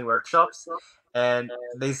modeling workshops, and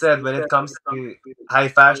they said when it comes to high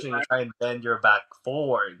fashion, you try and bend your back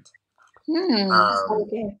forward. Hmm. Um,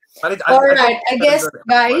 Okay. but All I don't right. think I it's gonna guess go everywhere.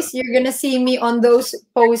 guys, you're gonna see me on those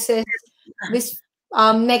poses this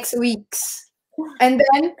next weeks. And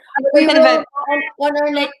then we We're gonna will on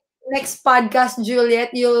our next podcast, Juliet,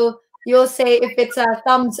 you'll say if it's a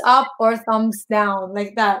thumbs up or thumbs down,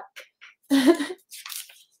 like that.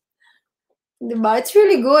 Diba? It's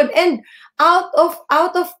really good. And out of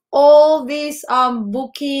all these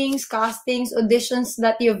bookings, castings, auditions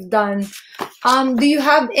that you've done, do you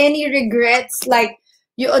have any regrets, like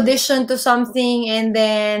you auditioned to something and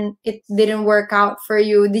then it didn't work out for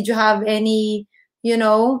you? Did you have any, you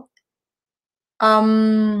know,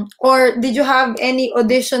 or did you have any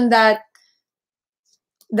audition that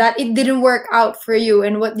it didn't work out for you,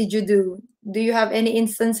 and what did you do? Do you have any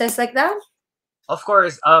instances like that? Of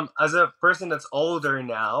course, as a person that's older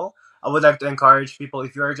now, I would like to encourage people,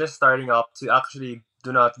 if you're just starting up, to actually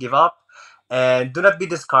do not give up and do not be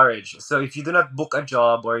discouraged. So if you do not book a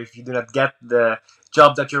job, or if you do not get the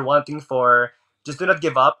job that you're wanting for, just do not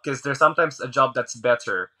give up, because there's sometimes a job that's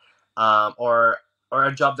better, or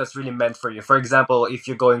a job that's really meant for you. For example, if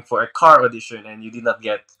you're going for a car audition and you did not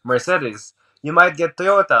get Mercedes, you might get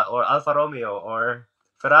Toyota or Alfa Romeo or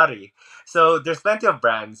Ferrari. So there's plenty of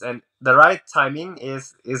brands, and the right timing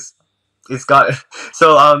is got.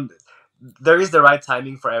 So there is the right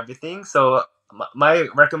timing for everything. So my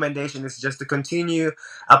recommendation is just to continue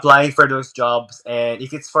applying for those jobs, and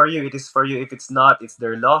if it's for you, it is for you. If it's not, it's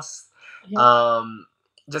their loss. Yeah. Um,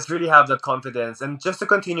 just really have that confidence, and just to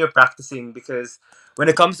continue practicing, because when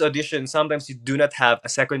it comes to audition, sometimes you do not have a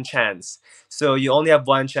second chance. So you only have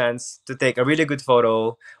one chance to take a really good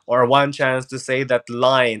photo, or one chance to say that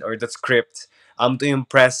line or that script, to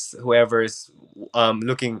impress whoever's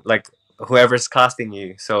looking, like whoever's casting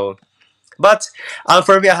you. So, but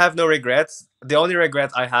for me, I have no regrets. The only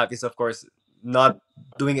regret I have is, of course, not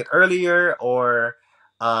doing it earlier,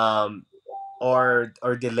 um or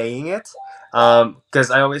delaying it,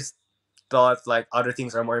 because I always thought like other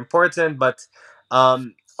things are more important, but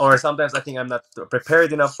or sometimes I think I'm not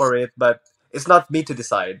prepared enough for it. But it's not me to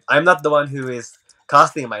decide. I'm not the one who is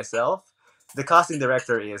casting myself. The casting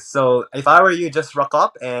director is. So if I were you, just rock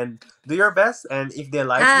up and do your best, and if they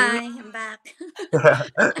like you. Hi, I'm back.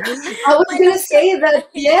 I was My gonna laptop say that, died.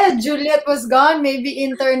 yeah, Juliet was gone, maybe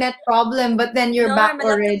internet problem, but then you're No, back my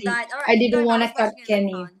laptop already. died. All I right, didn't go on. I want was to cut watching it on my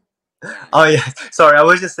Kenny. phone. Yeah. Oh yeah, sorry. I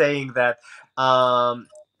was just saying that um,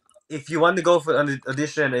 if you want to go for an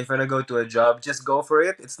audition, if you want to go to a job, just go for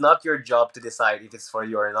it. It's not your job to decide if it's for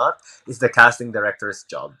you or not. It's the casting director's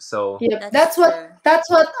job. So Yep, That's that's what true. that's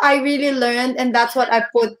what I really learned, and that's what I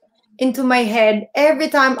put into my head every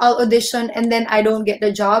time I'll audition and then I don't get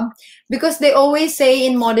the job, because they always say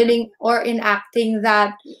in modeling or in acting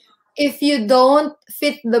that if you don't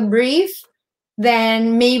fit the brief,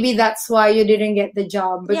 then maybe that's why you didn't get the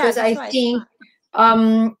job. Yeah, Because that's I right. think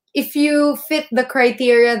if you fit the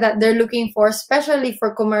criteria that they're looking for, especially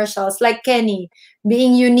for commercials, like Kenny,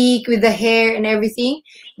 being unique with the hair and everything,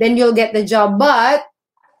 then you'll get the job. But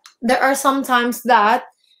there are sometimes that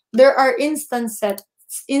there are instances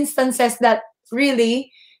that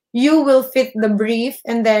really you will fit the brief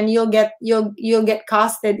and then you'll get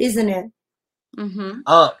casted, isn't it? Mm-hmm.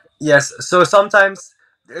 yes. So sometimes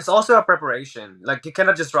it's also a preparation. Like you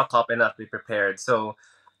cannot just rock up and not be prepared. So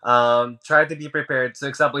try to be prepared. So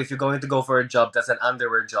example, if you're going to go for a job that's an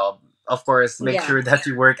underwear job, of course make Yeah. sure that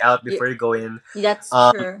you work out You, before you go in. that's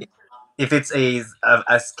Um, true. if it's a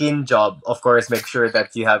skin job, of course, make sure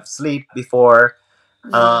that you have sleep before.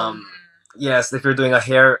 Yeah, Um, yes, if you're doing a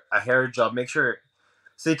hair job, make sure.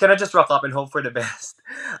 So you cannot just rock up and hope for the best.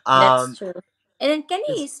 that's Um, true. And then Kenny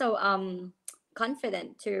it's, is so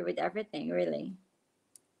confident too with everything, really.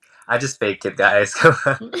 I just fake it, guys.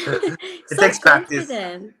 It So takes practice.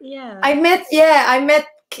 confident. Yeah. I met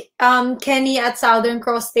Kenny at Southern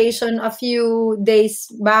Cross Station a few days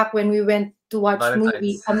back when we went to watch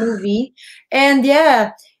Valentine's. a movie. And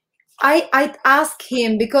yeah, I asked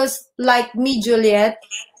him because like me, Juliet,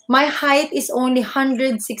 my height is only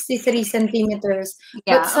 163 centimeters.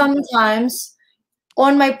 But Yeah. sometimes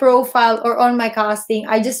on my profile or on my casting,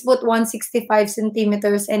 I just put 165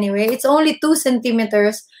 centimeters anyway. It's only 2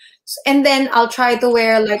 centimeters. And then I'll try to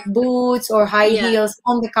wear like boots or high Yeah. heels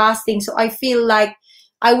on the casting. So I feel like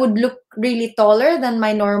I would look really taller than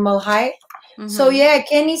my normal height. So Mm-hmm. yeah,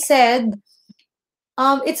 Kenny said,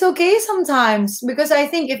 it's okay sometimes because I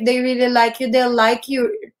think if they really like you, they'll like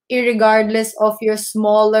you irregardless of your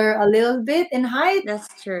smaller a little bit in height, That's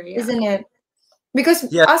true. Yeah. isn't it? Because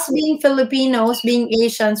Yeah, us being Filipinos, being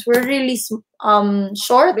Asians, we're really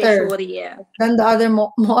shorter Visually, yeah. than the other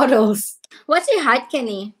models. What's your height,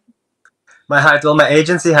 Kenny? my height. Well, my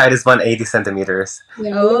agency height is 180 centimeters.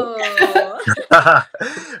 Yeah. Oh.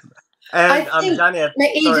 I And think Janet, my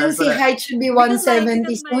sorry, I'm agency gonna. height should be Because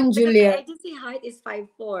 170 my soon, because my Juliet. agency height is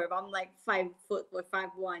 5'4". I'm like 5 foot or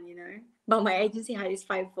 5'1", you know. But my agency height is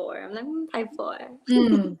 5'4". I'm like 5'4".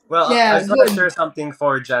 Mm. Well, I Yeah, just want to good. share something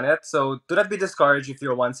for Janet. So do not be discouraged if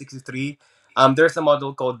you're 163. There's a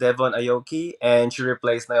model called Devon Aoki, and she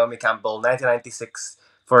replaced Naomi Campbell 1996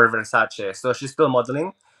 for Versace. So she's still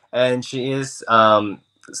modeling, and she is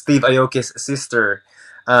Steve Aoki's sister.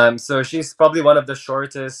 So she's probably one of the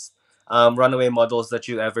shortest runaway models that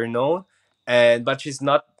you ever know, and but she's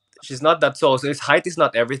not that tall. So his height is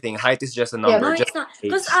not everything. Height is just a Yeah, number, No, just it's not.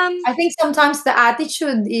 Cause age. I think sometimes the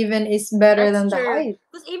attitude even is better that's than the true. height.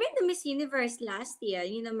 Cause even the Miss Universe last year,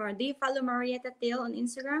 you know, do you follow Marietta Teal on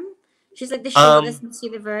Instagram? She's like the shortest Um, Miss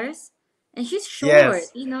Universe, and she's short.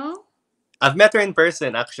 yes. You know. I've met her in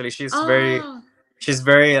person actually. Oh, She's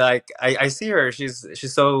very like I see her. She's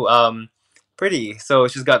so pretty. So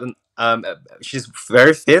she's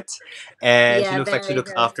very fit, and she yeah, looks like she very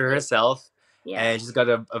looks very after fit. herself, Yeah, and she's got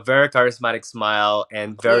a very charismatic smile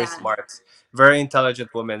and very yeah, smart, very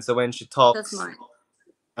intelligent woman. So when she so talks, smart.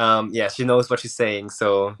 yeah, she knows what she's saying.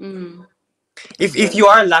 So Mm, if good. you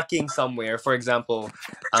are lacking somewhere, for example,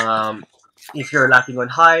 um, if you're lacking on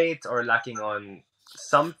height or lacking on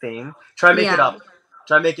something, try make it Yeah. up.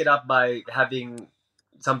 Try make it up by having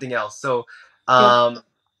something else. So, Yep. um,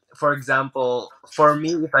 for example, for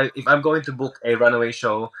me, if I'm going to book a runaway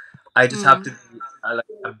show, I just have Mm. to be like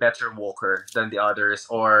a better walker than the others,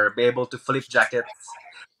 or be able to flip jackets.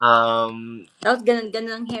 Um, Tapos ganun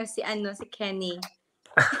lang hair si ano si Kenny.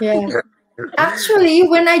 Yeah. Actually,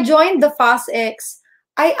 when I joined the Fast X,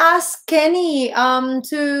 I asked Kenny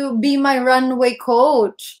to be my runway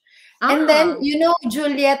coach. And then Ah, you know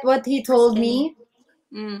Juliet what he where's told Kenny? me?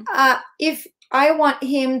 Mm. If I want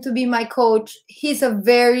him to be my coach, he's a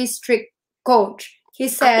very strict coach. He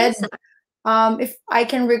I think said, so. if I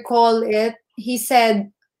can recall it, he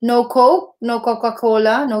said no Coke, no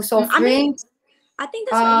Coca-Cola, no soft I mean, drinks, I think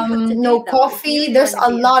that's what you have to do no though if you coffee. really There's want to a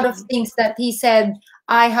be a lot of things that he said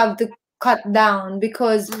I have to cut down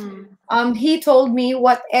because mm. he told me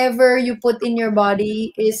whatever you put in your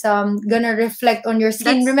body is gonna reflect on your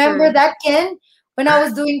skin. That's Remember true. that, Ken? When I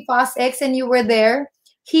was doing Fast X and you were there,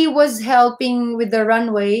 he was helping with the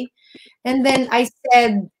runway, and then I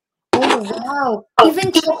said, "Oh wow,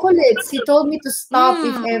 even chocolates." He told me to stop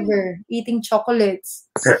if Mm. ever eating chocolates.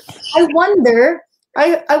 I wonder,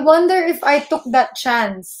 I wonder if I took that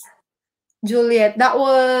chance, Juliet. That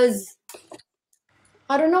was,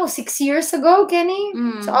 I don't know, 6 years ago, Kenny.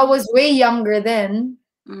 So I Mm. was way younger then.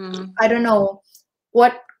 Mm. I don't know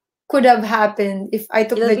what could have happened if I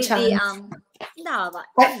took You'll the be the chance. no, but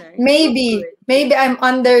you know, you look Maybe I'm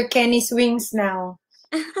under Kenny's wings now,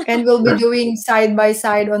 and we'll be good. doing side by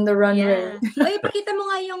side on the runway. Yeah. Uy, pakita mo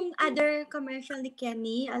nga yung other commercial ni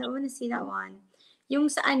Kenny. I wanna see that one. Yung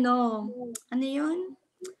sa ano yun?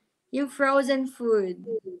 Yung frozen food.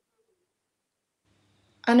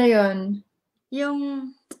 Ano yon?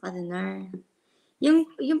 Yung, I don't know.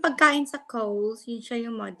 Yung pagkain sa Coles, yun siya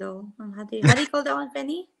yung model. How do you call that one,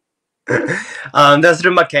 Penny? that's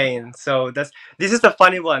Drew McCain. So this is the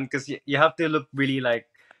funny one because you have to look really like.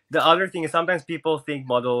 The other thing is sometimes people think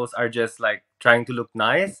models are just like trying to look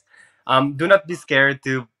nice. Do not be scared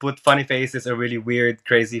to put funny faces or really weird,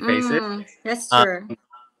 crazy faces. That's Um, true.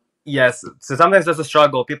 yes, so sometimes there's a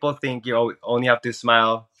struggle. People think you only have to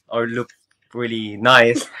smile or look really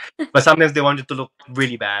nice, but sometimes they want you to look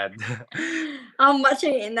really bad. I'm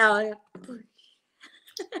watching it now.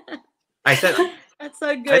 I said That's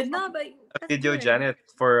so I good. saw No, but a that's video, good. Janet,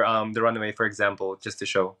 for the runway, for example, just to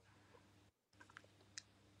show.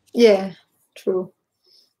 Yeah, true.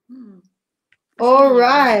 Hmm. All Really?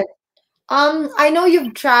 right. I know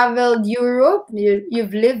you've traveled Europe.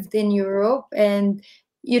 You've lived in Europe, and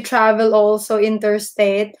you travel also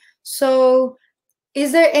interstate. So,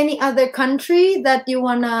 is there any other country that you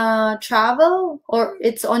wanna travel, or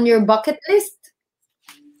it's on your bucket list?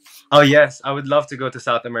 Oh yes, I would love to go to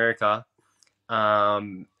South America,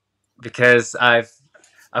 um, because I've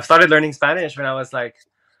started learning Spanish when I was like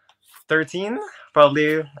 13,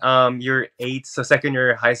 probably year 8, so second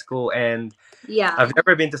year high school, and Yeah. I've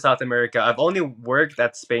never been to South America. I've only worked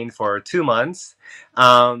at Spain for 2 months,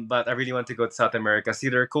 but I really want to go to South America, see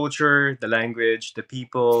their culture, the language, the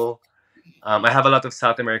people. I have a lot of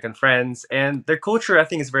South American friends, and their culture I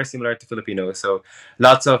think is very similar to Filipino. So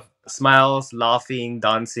lots of smiles, laughing,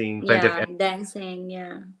 dancing, plenty of Yeah. Dancing.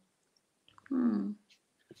 Yeah. Hmm.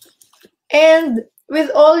 And with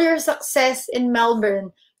all your success in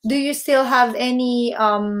Melbourne, do you still have any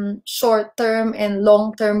short-term and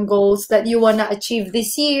long-term goals that you wanna achieve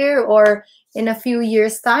this year or in a few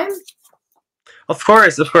years' time? Of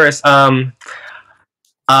course, of course.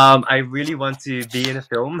 I really want to be in a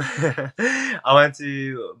film. I want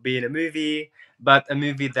to be in a movie, but a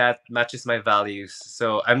movie that matches my values.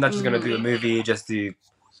 So I'm not just gonna do a Mm-hmm. movie just to be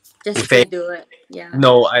Just to famous. do it. Yeah.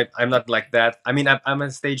 No, I'm not like that. I mean, I'm at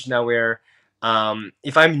a stage now where,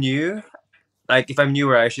 if I'm new, like if I'm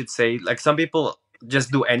newer, I should say, like some people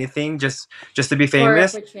just do anything just to be For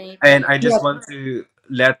famous, and opportunity. I just Yep. want to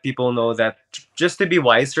let people know that just to be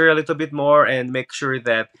wiser a little bit more and make sure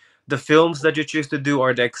that the films that you choose to do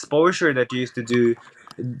or the exposure that you used to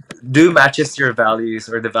do matches your values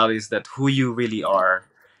or the values that who you really are,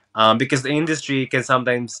 because the industry can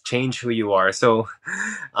sometimes change who you are. So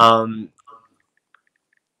um,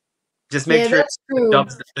 just make Yeah, sure that's true.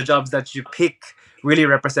 the jobs that you pick really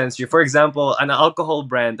represents you. For example, an alcohol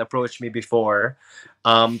brand approached me before,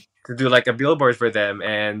 to do like a billboard for them,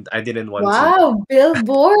 and I didn't want to. Wow,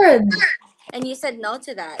 billboard. And you said no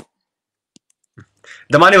to that.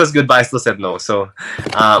 The money was good, but I still said no. So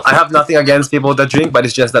I have nothing against people that drink, but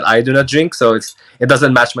it's just that I do not drink, so it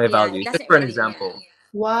doesn't match my Yeah. It values. Just doesn't for an really. Yeah. example.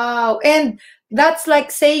 Wow. And that's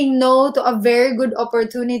like saying no to a very good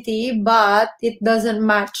opportunity, but it doesn't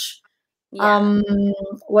match Yeah. um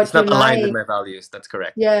It's what you not aligned with like. my values. That's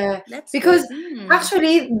correct. Yeah. That's good. Because Hmm.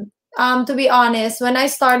 actually, to be honest, when I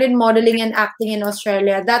started modeling and acting in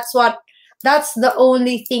Australia, that's the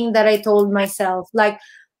only thing that I told myself. Like,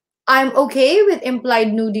 I'm okay with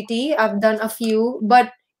implied nudity. I've done a few,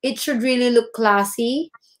 but it should really look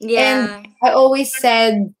classy. And Yeah. I always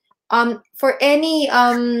said, for any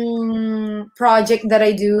project that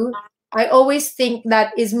I do, I always think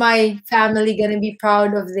that is my family gonna be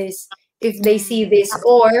proud of this if they see Mm. this,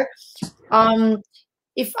 or um,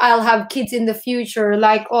 if I'll have kids in the future,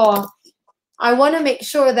 like, oh, I want to make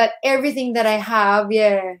sure that everything that I have,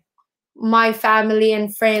 yeah, my family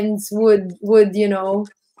and friends would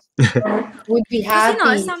be Because happy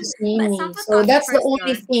to see some me. So that's the photographers,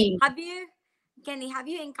 only John, thing. have you, Kenny, have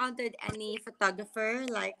you encountered any photographer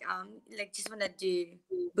like just wanna do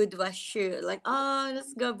boudoir shoot, like, oh,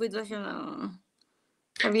 let's go boudoir shoot.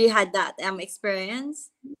 Have you had that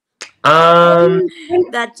experience Um,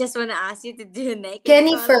 that just wanna ask you to do naked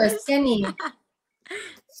Kenny first, photos? Kenny.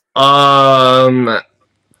 um,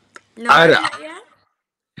 No, I not yet.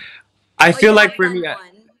 I Oh, feel you like have for me, done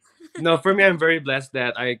one. no, for me, I'm very blessed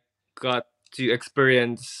that I got to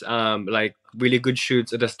experience like really good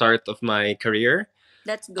shoots at the start of my career.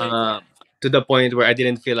 That's good. Uh, Yeah, to the point where I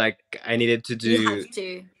didn't feel like I needed you have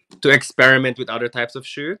to. to experiment with other types of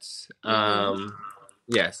shoots. Mm-hmm.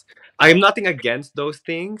 Yes, I'm nothing against those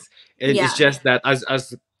things. It's Yeah, just that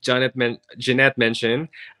as Jeanette mentioned,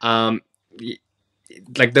 um, y-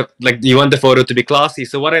 like you want the photo to be classy.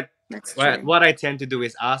 So that's true. what I tend to do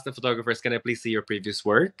is ask the photographers, can I please see your previous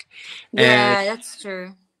work? And Yeah, that's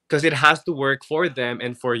true. because it has to work for them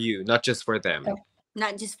and for you, not just for them.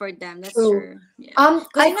 Not just for them. That's True. true. Yeah.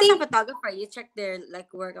 Because I some think photographer, you check their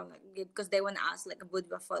like work. I'm like, because they want to ask like a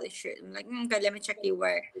boudoir photo shoot. I'm like, okay, let me check your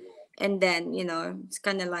work, and then it's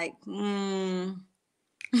kind of like,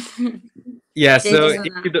 Yeah. they So just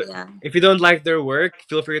wanna, yeah. if you don't like their work,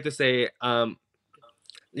 feel free to say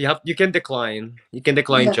you can decline. You can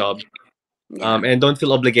decline yeah. job. Yeah. And don't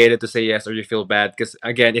feel obligated to say yes or you feel bad, because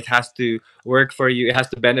again, it has to work for you. It has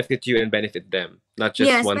to benefit you and benefit them, not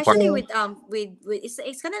Yeah, just one part. especially Yeah. with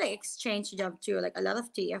it's kind of like exchange job too. Like a lot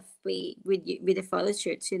of TFP with the photo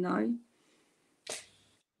shoots, you know.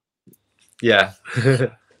 Yeah.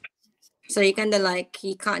 So you kind of like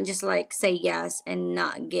you can't just like say yes and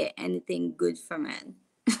not get anything good from it.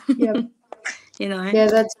 Yep. You know. Yeah,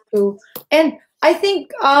 that's true. And I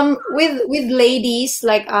think with ladies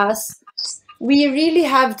like us, we really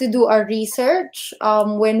have to do our research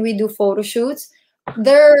when we do photo shoots.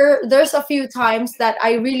 There's a few times that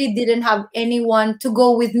I really didn't have anyone to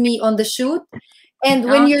go with me on the shoot. And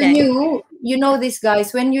when you're Okay. new, you know this,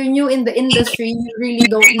 guys, when you're new in the industry, you really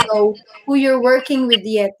don't know who you're working with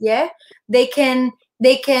yet. Yeah. They can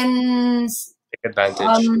they can Take advantage.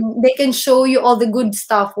 they can show you all the good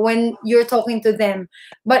stuff when you're talking to them,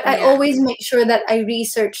 but I Yeah. always make sure that I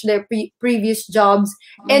research their previous jobs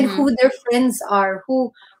and Mm-hmm. who their friends are,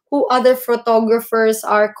 who other photographers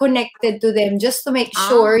are connected to them, just to make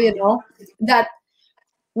sure, Oh, that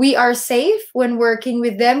we are safe when working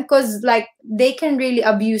with them, because like they can really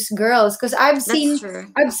abuse girls, because i've that's seen true.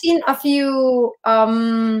 i've seen a few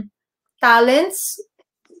talents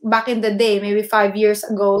back in the day, maybe 5 years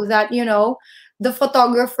ago, that the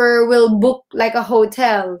photographer will book like a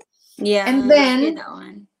hotel, and Yeah, I hear then that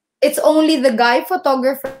one. it's only the guy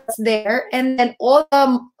photographer that's there, and then all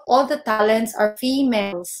the talents are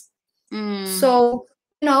females. Mm. So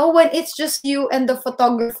when it's just you and the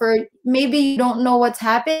photographer, maybe you don't know what's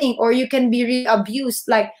happening, or you can be really abused.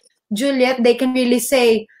 Like Juliet, they can really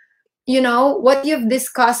say, what you've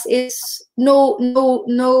discussed is no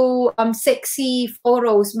sexy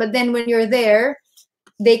photos, but then when you're there,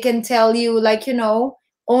 they can tell you, like,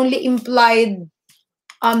 only implied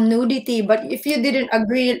nudity. But if you didn't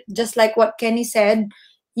agree, just like what Kenny said,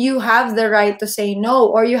 you have the right to say no,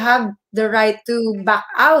 or you have the right to back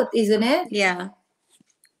out, isn't it? Yeah.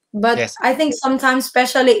 But Yes. I think sometimes,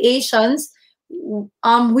 especially Asians,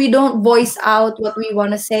 we don't voice out what we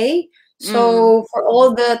want to say. Mm. So for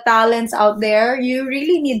all the talents out there, you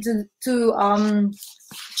really need to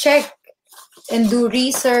check and do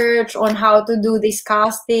research on how to do these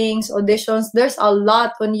castings, auditions. There's a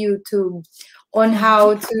lot on YouTube on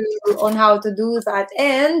how Mm. to do that.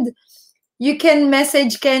 And you can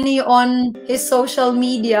message Kenny on his social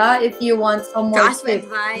media if you want some To more ask for tips.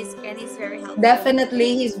 advice, Kenny's very helpful.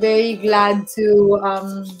 Definitely, he's very glad to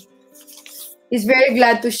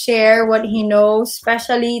share what he knows,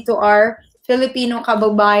 especially to our Filipino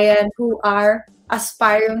kababayan who are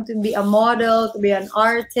aspiring to be a model, to be an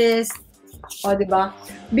artist. O, diba?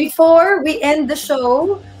 Before we end the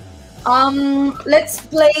show, let's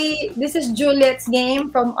play. This is Juliet's game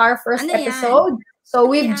from our first Ano yan? episode. So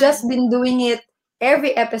Ano we've yan? just been doing it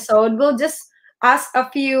every episode. We'll just ask a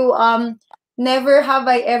few never have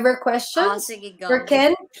I ever Oh, questions sige, for go.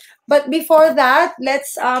 Ken. But before that,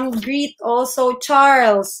 let's greet also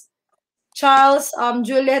Charles. Charles,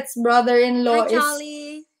 Juliet's Hi, brother-in-law, is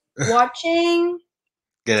Charlie. watching.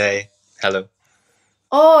 Good day. Hello.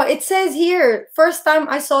 Oh, it says here, first time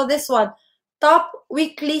I saw this one. Top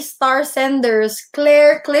weekly star senders,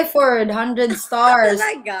 Claire Clifford, 100 stars.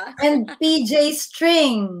 Talaga? And PJ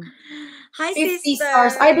String, Hi, 50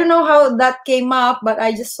 stars. I don't sister. know how that came up, but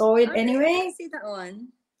I just saw it Okay, I anyway. see that one.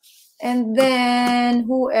 And then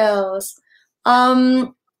who else?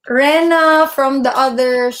 Rena from the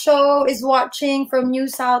other show is watching from New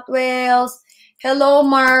South Wales. Hello,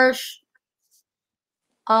 Marsh.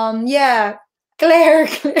 Yeah, Claire.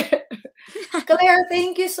 Claire,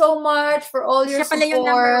 thank you so much for all your Siya pala yung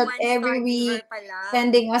number support one every star week, giver pala.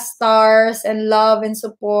 sending us stars and love and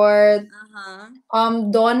support. Uh-huh.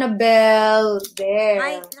 Donna Bell, Hi,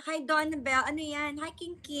 there. hi Donna Bell. Ano yan? Hi,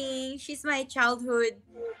 King King. She's my childhood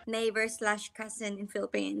neighbor slash cousin in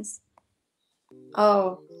Philippines.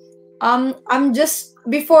 Oh, I'm just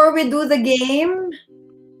before we do the game.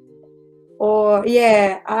 Or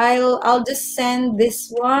yeah, I'll just send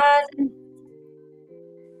this one.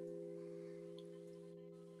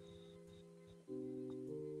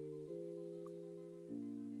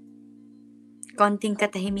 Konting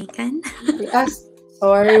katahimikan. Yes.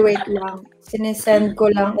 Sorry, wait lang. Sinesend ko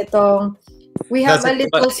lang itong. We have That's a okay.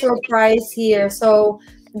 little surprise here. So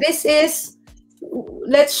this is.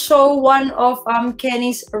 Let's show one of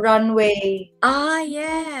Kenny's runway Ah,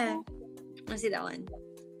 yeah. Let's see that one.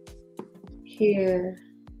 here.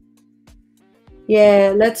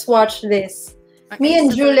 Yeah, let's watch this. Okay, Me and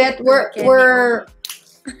so Juliet, Kenny,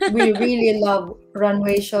 we really love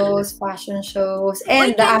runway shows, fashion shows,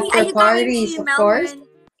 and Wait, the Kenny, are after you parties, going to of course. Melbourne?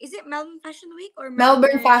 Is it Melbourne Fashion Week or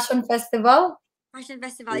Melbourne Fashion Festival. Fashion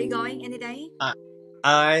Festival? Are you going any day?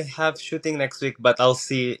 I have shooting next week, but I'll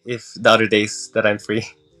see if the other days that I'm free.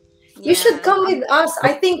 You should come with us.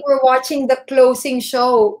 I think we're watching the closing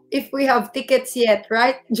show if we have tickets yet,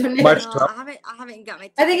 right, Juliet? March No, 12th. I haven't got my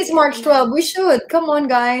ticket I think it's yet. March And 12. We should. Come on,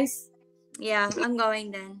 guys. yeah, I'm going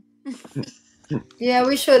then. Yeah,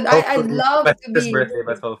 we should. I'd Hopefully, love my to sister's be birthday,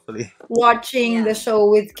 but hopefully. watching Yeah. the show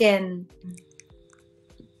with Ken.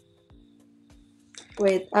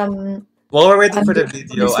 Wait, While we're waiting I'm for the just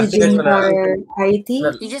video, I just messaging wanna our IT.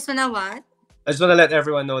 You just wanna what? I just wanna let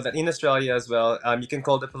everyone know that in Australia as well, you can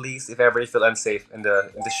call the police if ever you feel unsafe in the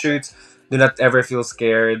shoot. Do not ever feel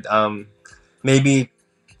scared. Maybe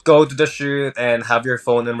go to the shoot and have your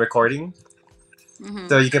phone on recording,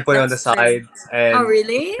 so you can put it on the That's true. side Oh, and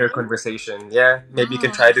really? hear conversation. Yeah, maybe you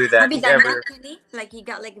can Oh. try to do that Have you if done ever. that, Kenny? Like you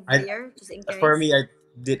got like a I- video just in case? For me, I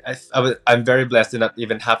did. I'm very blessed to not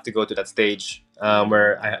even have to go to that stage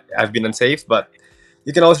where I've been unsafe. But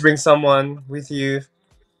you can always bring someone with you.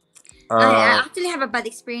 I actually have a bad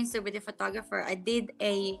experience with the photographer. I did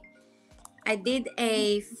a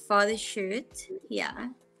photo shoot. Yeah.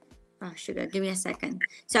 Oh sugar, give me a second.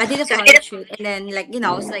 So I did a photo shoot, and then like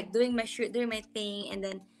I was like doing my shoot, doing my thing,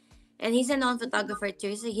 and he's a known photographer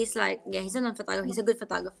too. So he's like, yeah, he's a known photographer. He's a good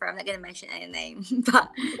photographer. I'm not gonna mention any name, but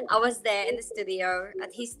I was there in the studio at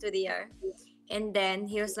his studio, and then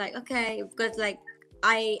he was like, okay, because like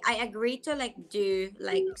I agreed to like do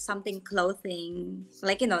like something clothing,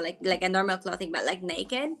 like like a normal clothing, but like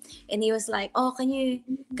naked. And he was like, oh, can you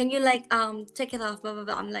like take it off, blah blah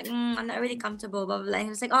blah. I'm like, I'm not really comfortable, blah blah blah. And he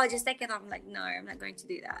was like, oh, just take it off. I'm like, no, I'm not going to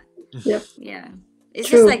do that. Yep. Yeah. It's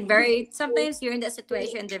True. just like very, sometimes you're in that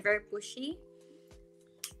situation, they're very pushy.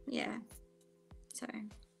 Yeah. Sorry.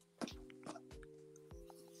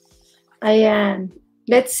 Ayan.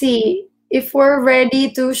 Let's see if we're ready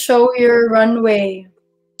to show your runway.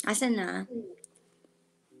 Asan na?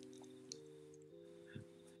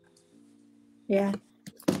 Yeah.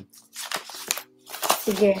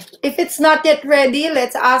 Sige. If it's not yet ready,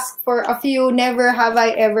 let's ask for a few never have I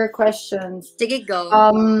ever questions. Sige, go.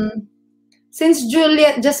 Since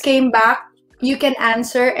Juliet just came back, you can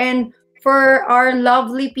answer. And for our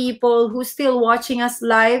lovely people who still watching us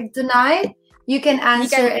live tonight, you can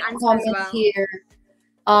answer and answer as comment well. here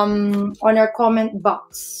on our comment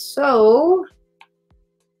box. So,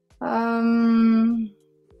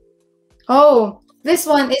 oh, this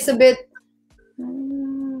one is a bit.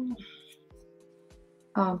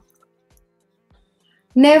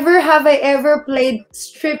 Never have I ever played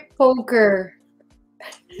strip poker.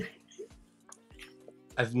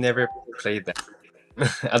 I've never played that.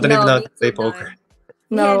 I don't even know how to play poker.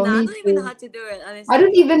 No, yeah, I me don't even know too. how to do it, honestly. I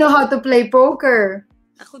don't even know how to play poker.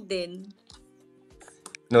 Ako din.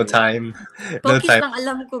 No time. No Pokis time. lang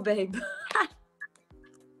alam ko, babe.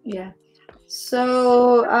 Yeah.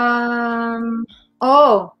 So,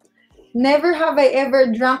 oh, never have I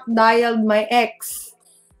ever drunk dialed my ex.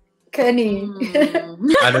 Kenny.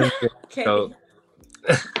 I don't drink, Okay. so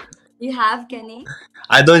You have, Kenny?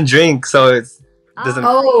 I don't drink, so it doesn't.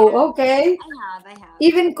 Oh, okay. I have.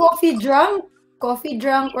 Even coffee drunk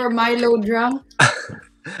or Milo drunk.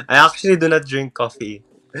 I actually do not drink coffee.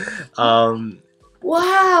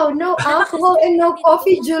 Wow, no alcohol and no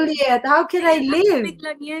coffee, Juliet. How can I live? Wait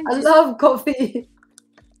lang yan. I love coffee.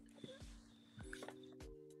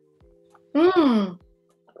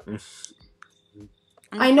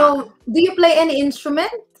 I know. Do you play any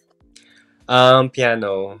instrument?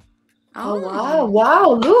 Piano. Oh,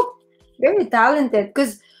 wow. Look, very talented.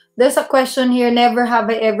 Because there's a question here, never have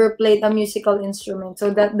I ever played a musical instrument.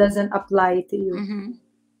 So that doesn't apply to you.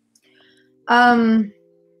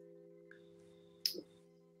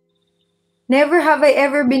 Never have I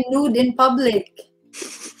ever been nude in public.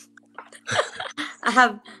 I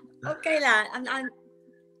have. Okay lang.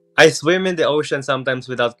 I swim in the ocean sometimes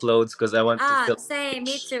without clothes because I want to feel. Same.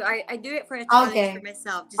 Me too. I do it for a challenge Okay. for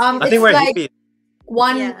myself. Just I I It's think we're like- hippies.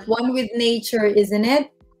 One with nature, isn't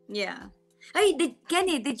it? yeah. Hey,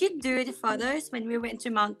 Kenny, did you do the photos when we went to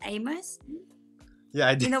Mount Amos? Yeah,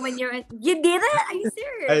 I You did. know when you did it? Are you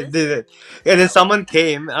serious? I did it. And then someone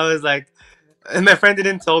came. I was like, and my friend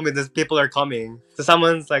didn't tell me that people are coming. So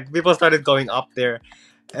people started going up there,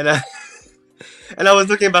 and I and I was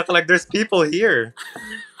looking back like, there's people here,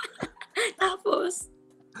 Tapos.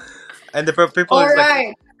 and the people All is like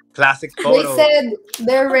right. classic They photo. said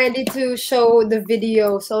they're ready to show the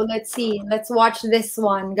video. So let's see. Let's watch this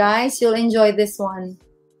one, guys. You'll enjoy this one.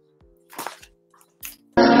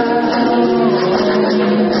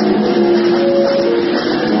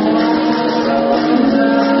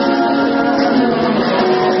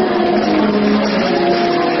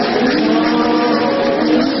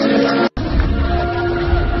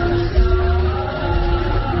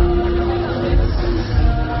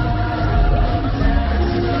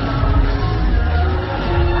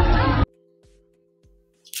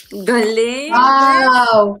 Galing.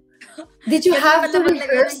 Wow. Did you Galing have pala to maglagay ng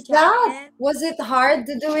rehearse that? jacket. Was it hard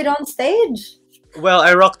to do it on stage? Well,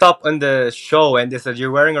 I rocked up on the show and they said,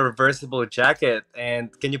 "You're wearing a reversible jacket,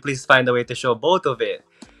 and can you please find a way to show both of it?"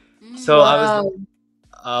 So Wow.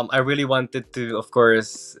 I really wanted to, of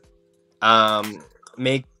course,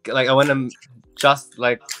 make like I want to just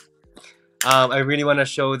like I really want to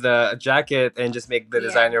show the jacket and just make the Yeah.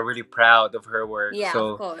 designer really proud of her work. Yeah, of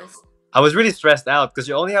So course. I was really stressed out because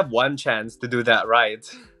you only have one chance to do that right.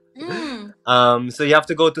 Mm. So you have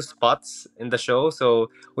to go to spots in the show. So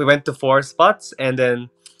we went to 4 spots, and then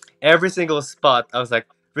every single spot I was like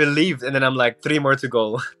relieved, and then I'm like 3 more to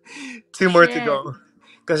go, 2 more to Shit. go,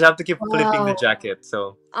 because you have to keep flipping the Wow. jacket.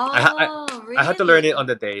 So Oh, I had to learn it really? on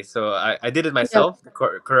the day. So I did it Yep. myself, the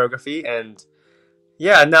choreography, and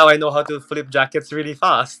yeah, now I know how to flip jackets really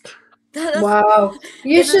fast. That's, Wow.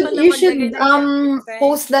 You ganun should pala you maglagay should ng jacket, friend.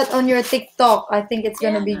 post that on your TikTok. I think it's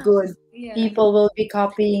gonna Yeah be nga. good. Yeah. People will be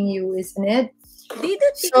copying you, isn't it? Do you do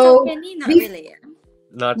TikTok, So Kenny? Not bef- really. Yeah.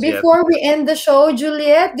 Not yet. before we end the show,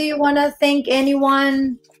 Juliet, do you wanna thank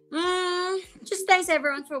anyone? Just thanks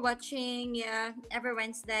everyone for watching. Yeah, every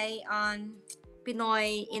Wednesday on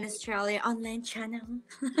Pinoy in Australia online channel.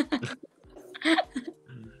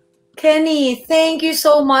 Kenny, thank you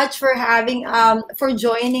so much for having for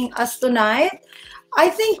joining us tonight. I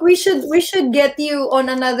think we should get you on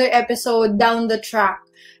another episode down the track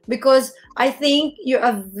because I think you're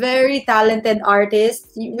a very talented artist.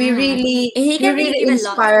 He can really You really give a lot to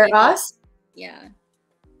inspire people. us. Yeah,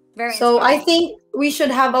 very So I inspiring. think we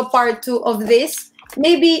should have a part 2 of this,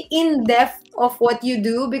 maybe in depth of what you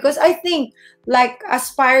do, because I think like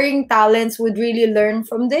aspiring talents would really learn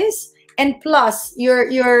from this. And plus, you're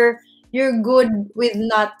good with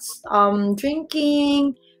not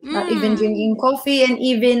drinking, not even drinking coffee, and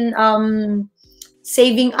even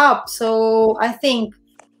saving up. So I think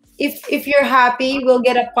if you're happy, we'll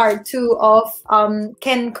get a part 2 of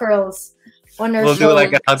Ken Curls on our We'll do show.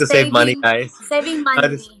 like how to save money, guys. Saving How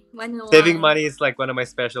to- money. 101. Saving money is like one of my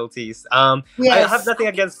specialties. I Yes. have nothing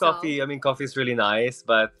I think against so. coffee. I mean, coffee is really nice,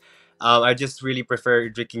 but I just really prefer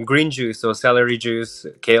drinking green juice, so celery juice,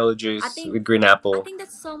 kale juice think- with green I apple. think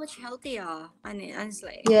that's so much healthier.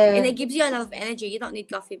 Honestly. Yeah. And it gives you a lot of energy. You don't need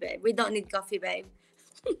coffee, babe. We don't need coffee, babe.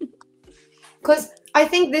 Because I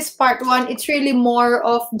think this part 1, it's really more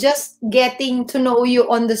of just getting to know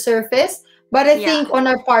you on the surface. But I Yeah. think on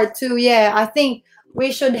our part 2, yeah, I think we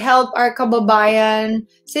should help our kababayan.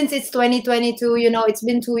 Since it's 2022, it's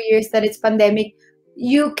been 2 years that it's pandemic.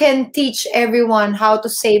 You can teach everyone how to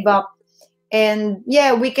save up. And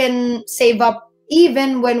yeah, we can save up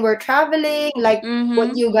even when we're traveling, like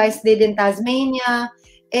what you guys did in Tasmania,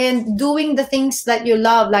 and doing the things that you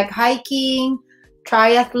love, like hiking,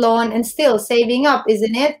 triathlon, and still saving up,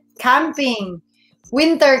 isn't it? Camping,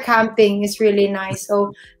 winter camping is really nice.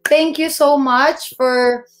 So thank you so much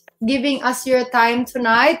for giving us your time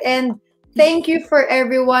tonight, and thank you for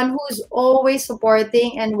everyone who's always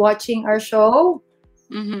supporting and watching our show.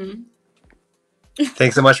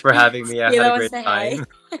 Thanks so much for having me. I had Pira a great say hi. time.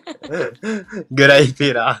 Good eye,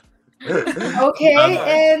 Pira. Okay,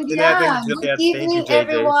 and Jeanette yeah, and good Juliet, thank evening, you, JJ.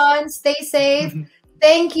 everyone. Stay safe.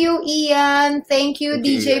 Thank you, Ian. Thank you, Thank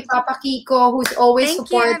you, DJ Ian. Papa Kiko, who's always Thank you,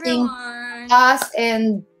 supporting everyone. us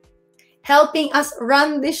and helping us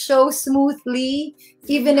run this show smoothly,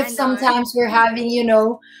 even I if know. sometimes we're having,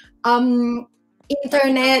 internet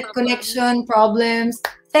problems. connection problems.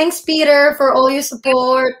 Thanks, Peter, for all your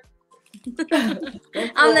support.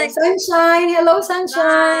 I'm like, Sunshine, hello,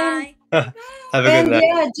 Sunshine. bye. Have a good And night.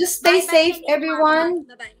 yeah, just stay Bye, safe, Kenny. everyone.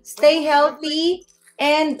 Bye-bye. Stay healthy.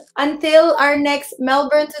 And until our next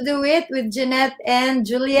Melbourne to Do It with Jeanette and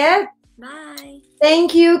Juliet. Bye.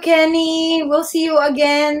 Thank you, Kenny. We'll see you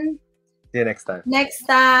again See you next time. next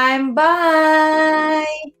time. Bye.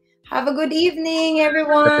 Have a good evening,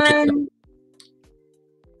 everyone.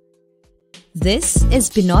 This is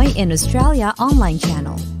Pinoy in Australia online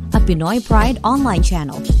channel, a Pinoy Pride online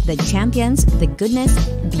channel that champions the goodness,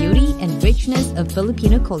 beauty, and richness of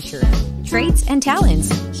Filipino culture, traits, and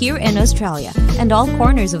talents here in Australia and all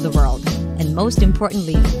corners of the world. And most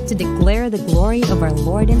importantly, to declare the glory of our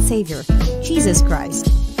Lord and Savior, Jesus Christ.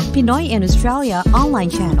 Pinoy in Australia online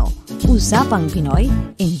channel. Usapang Pinoy,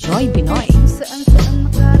 enjoy Pinoy. Saan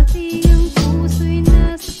makarating ang puso'y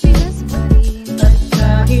nasa Pinas pa rin.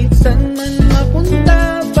 Kahit saan man